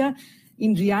in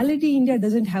reality, India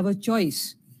doesn't have a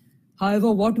choice.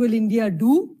 However, what will India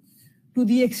do? To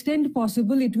the extent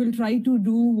possible, it will try to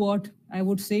do what I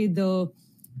would say the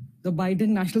Biden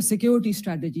national security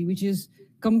strategy, which is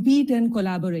compete and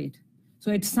collaborate.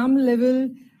 So at some level,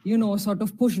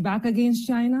 push back against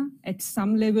China, at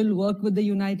some level work with the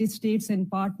United States and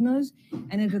partners,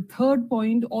 and at a third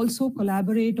point also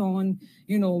collaborate on,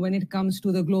 when it comes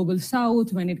to the global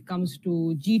south, when it comes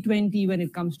to G20, when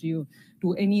it comes to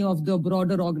any of the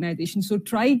broader organizations. So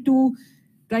try to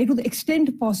the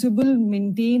extent possible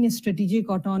maintain a strategic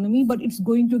autonomy, but it's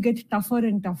going to get tougher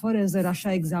and tougher as the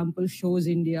Russia example shows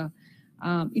India.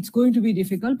 It's going to be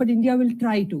difficult, but India will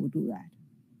try to do that.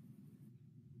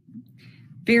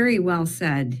 Very well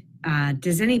said.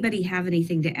 Does anybody have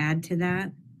anything to add to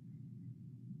that?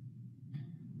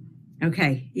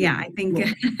 Okay. Yeah, I think.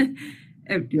 Yeah,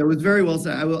 it was very well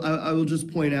said. I will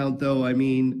just point out, though, I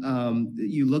mean,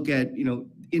 you look at,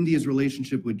 India's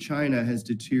relationship with China has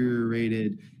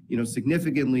deteriorated,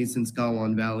 significantly since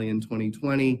Galwan Valley in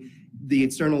 2020. The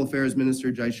External Affairs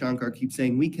Minister, Jai Shankar, keeps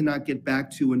saying we cannot get back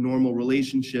to a normal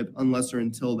relationship unless or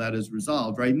until that is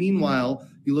resolved, right? Meanwhile,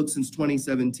 you look since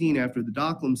 2017 after the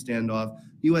Doklam standoff,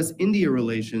 U.S.-India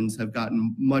relations have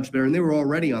gotten much better, and they were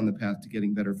already on the path to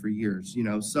getting better for years,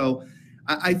 So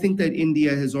I think that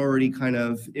India has already kind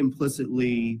of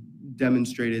implicitly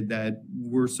demonstrated that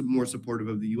we're more supportive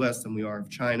of the U.S. than we are of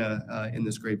China in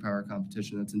this great power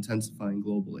competition that's intensifying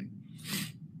globally.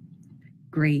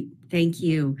 Great, thank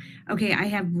you. Okay, I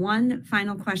have one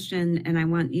final question, and I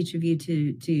want each of you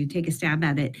to take a stab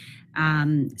at it.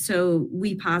 So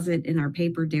we posit in our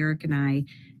paper, Derek and I,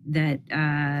 that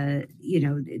the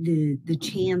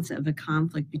chance of a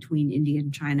conflict between India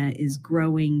and China is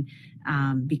growing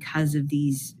because of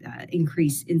these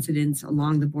increased incidents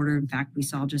along the border. In fact, we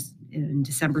saw just in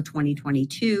December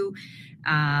 2022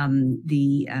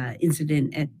 the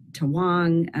incident at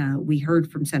Tawang. We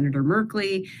heard from Senator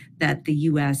Merkley that the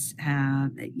U.S.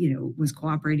 was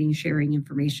cooperating, sharing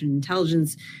information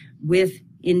intelligence with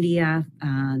India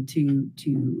to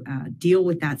deal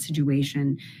with that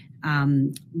situation.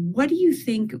 What do you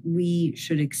think we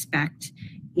should expect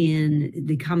in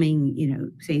the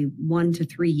coming, say 1 to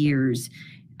 3 years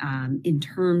in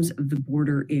terms of the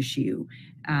border issue?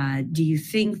 Do you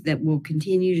think that we'll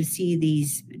continue to see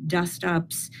these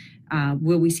dust-ups?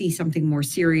 Will we see something more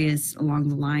serious along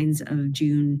the lines of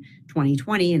June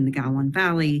 2020 in the Galwan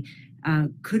Valley?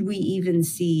 Could we even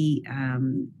see, a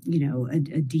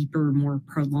deeper, more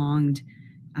prolonged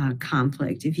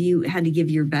conflict? If you had to give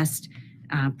your best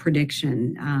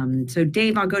prediction. So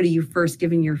Dave, I'll go to you first,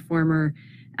 given your former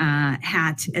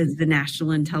hat as the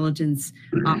National Intelligence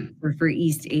Officer for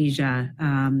East Asia.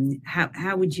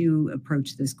 How would you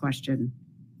approach this question?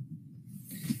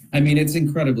 I mean, it's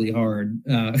incredibly hard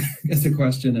as a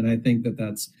question, and I think that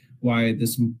that's why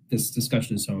this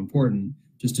discussion is so important,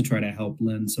 just to try to help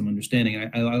lend some understanding.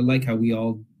 I like how we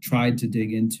all tried to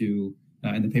dig into,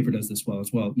 and the paper does this well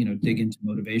as well, dig into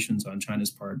motivations on China's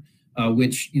part,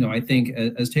 which, I think,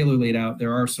 as Taylor laid out,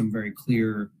 there are some very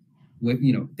clear,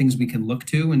 things we can look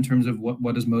to in terms of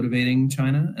what is motivating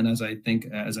China. And as I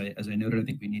noted, I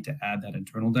think we need to add that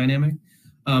internal dynamic.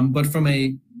 But from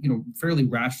a fairly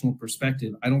rational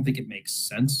perspective, I don't think it makes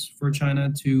sense for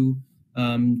China to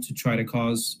try to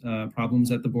cause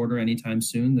problems at the border anytime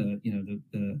soon.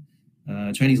 The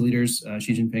Chinese leaders,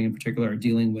 Xi Jinping in particular, are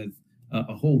dealing with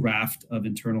a whole raft of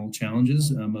internal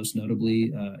challenges, most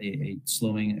notably a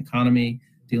slowing economy,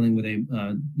 dealing with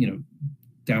a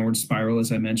downward spiral,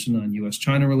 as I mentioned, on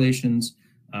U.S.-China relations.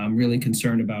 I'm really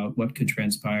concerned about what could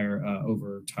transpire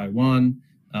over Taiwan,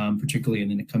 particularly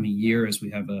in the coming year, as we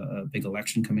have a big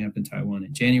election coming up in Taiwan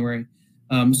in January.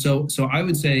 So I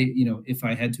would say, if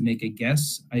I had to make a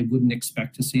guess, I wouldn't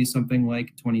expect to see something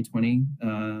like 2020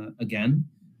 again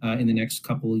in the next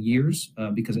couple of years,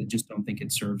 because I just don't think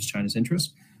it serves China's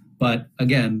interests. But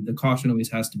again, the caution always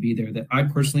has to be there that I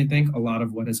personally think a lot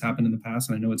of what has happened in the past,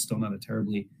 and I know it's still not a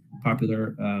terribly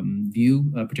popular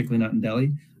view, particularly not in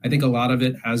Delhi, I think a lot of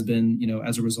it has been,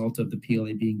 as a result of the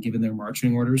PLA being given their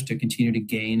marching orders to continue to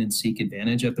gain and seek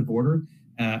advantage at the border,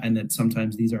 and that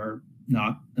sometimes these are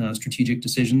not strategic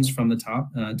decisions from the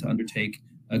top to undertake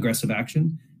aggressive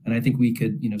action. And I think we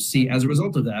could, see as a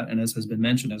result of that, and as has been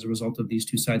mentioned, as a result of these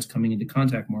two sides coming into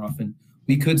contact more often,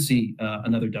 we could see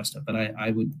another dust-up. But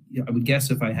I would guess,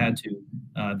 if I had to,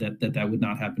 that would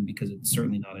not happen, because it's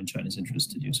certainly not in China's interest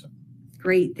to do so.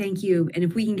 Great, thank you. And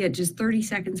if we can get just 30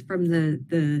 seconds from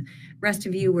the rest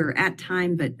of you, we're at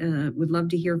time, but would love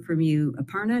to hear from you.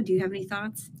 Aparna, do you have any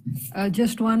thoughts?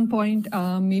 Just one point.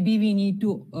 Maybe we need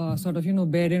to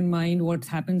bear in mind what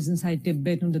happens inside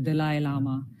Tibet and the Dalai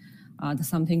Lama. That's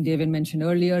something David mentioned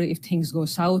earlier. If things go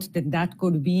south, then that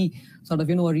could be a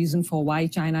reason for why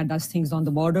China does things on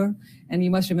the border. And we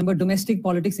must remember, domestic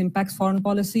politics impacts foreign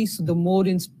policy. So the more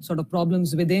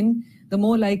problems within, the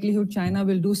more likelihood China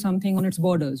will do something on its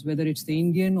borders, whether it's the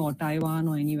Indian or Taiwan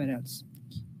or anywhere else.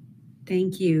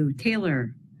 Thank you.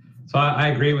 Taylor. So I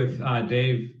agree with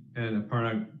Dave and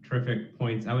Aparna, terrific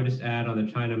points. I would just add, on the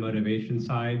China motivation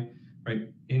side, right?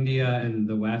 India and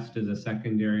the West is a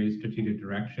secondary strategic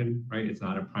direction, right? It's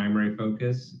not a primary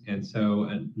focus. And so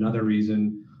another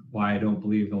reason why I don't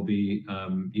believe there'll be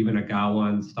even a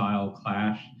Galwan-style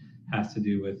clash has to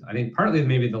do with, I think, partly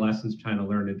maybe the lessons China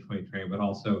learned in 2020, but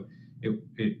also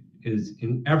it is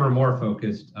ever more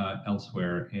focused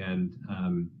elsewhere. And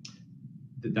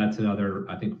that's another,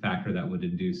 I think, factor that would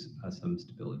induce some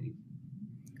stability.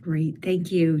 Great,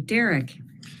 thank you. Derek.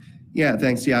 Yeah,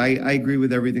 thanks. Yeah, I agree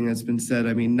with everything that's been said.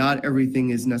 I mean, not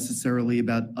everything is necessarily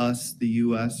about us, the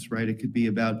US, right? It could be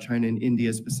about China and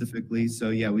India specifically. So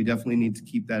yeah, we definitely need to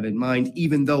keep that in mind,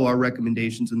 even though our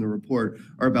recommendations in the report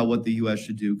are about what the US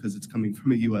should do because it's coming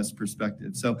from a US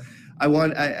perspective. So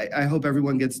I hope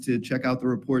everyone gets to check out the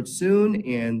report soon.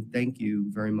 And thank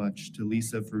you very much to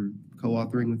Lisa for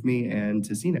co-authoring with me and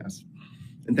to CNAS.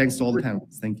 And thanks to all the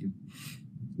panelists. Thank you.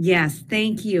 Yes,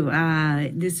 thank you.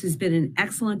 This has been an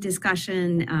excellent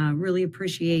discussion. Really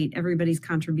appreciate everybody's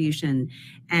contribution.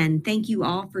 And thank you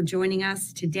all for joining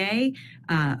us today.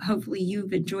 Hopefully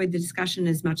you've enjoyed the discussion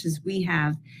as much as we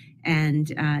have, and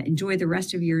enjoy the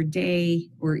rest of your day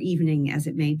or evening as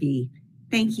it may be.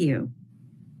 Thank you.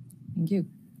 Thank you.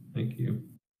 Thank you.